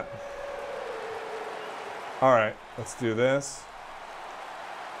 Why not? All right, let's do this.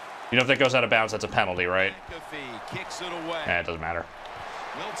 You know, if that goes out of bounds, that's a penalty, right? Kicks it away. It doesn't matter.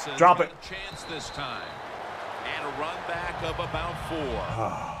 Wilson's Drop got it. a chance this time. And a run back of about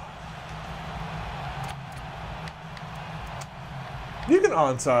 4. You can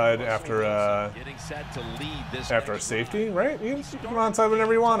onside after Getting set to lead this a safety, right? You can onside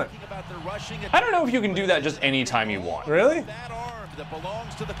whenever you want it. I don't know if you can do that just any time you want. Really? That arm that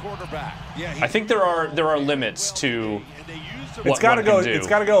belongs to the quarterback. Yeah, I think there are limits to what It's got to one go. can do. It's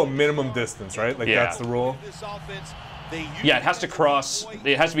got to go a minimum distance, right? Like Yeah. that's the rule. Yeah, it has to cross.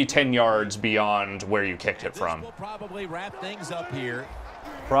 It has to be 10 yards beyond where you kicked it from. We'll probably wrap things up here.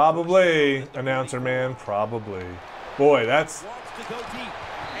 Probably, announcer man. Probably. Boy, that's. To go deep. And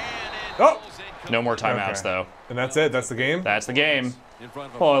it Oh. goes in. No more timeouts, Okay. though. And that's it. That's the game. That's the game. In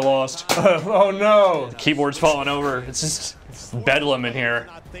front of Oh, I lost. Oh no. Keyboard's falling over. It's just bedlam in here.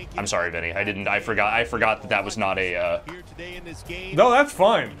 I'm sorry, Vinny. I forgot that was not a. No, that's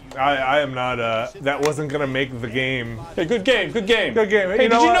fine. I am not. That wasn't gonna make the game. Hey, good game. Good game. Good game. Hey, You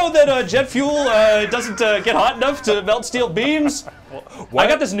know did you what? know that jet fuel doesn't get hot enough to melt steel beams? What? I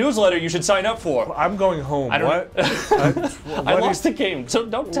got this newsletter you should sign up for. I'm going home. I don't- What? I lost the game, so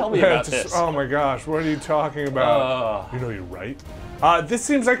don't tell me about this. Oh my gosh, what are you talking about? You know you're right. This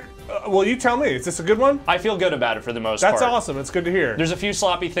seems like. Well, you tell me. Is this a good one? I feel good about it for the most part. That's awesome. It's good to hear. There's a few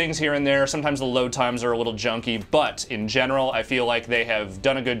sloppy things here and there. Sometimes the load times are a little junky, but in general, I feel like they have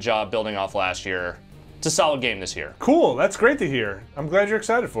done a good job building off last year. It's a solid game this year. Cool. That's great to hear. I'm glad you're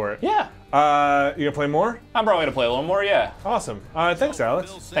excited for it. Yeah. You gonna play more? I'm probably gonna play a little more, yeah. Awesome. Thanks,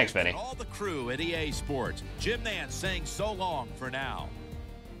 Alex. Thanks, Vinny. All the crew at EA Sports. Jim Nance saying so long for now.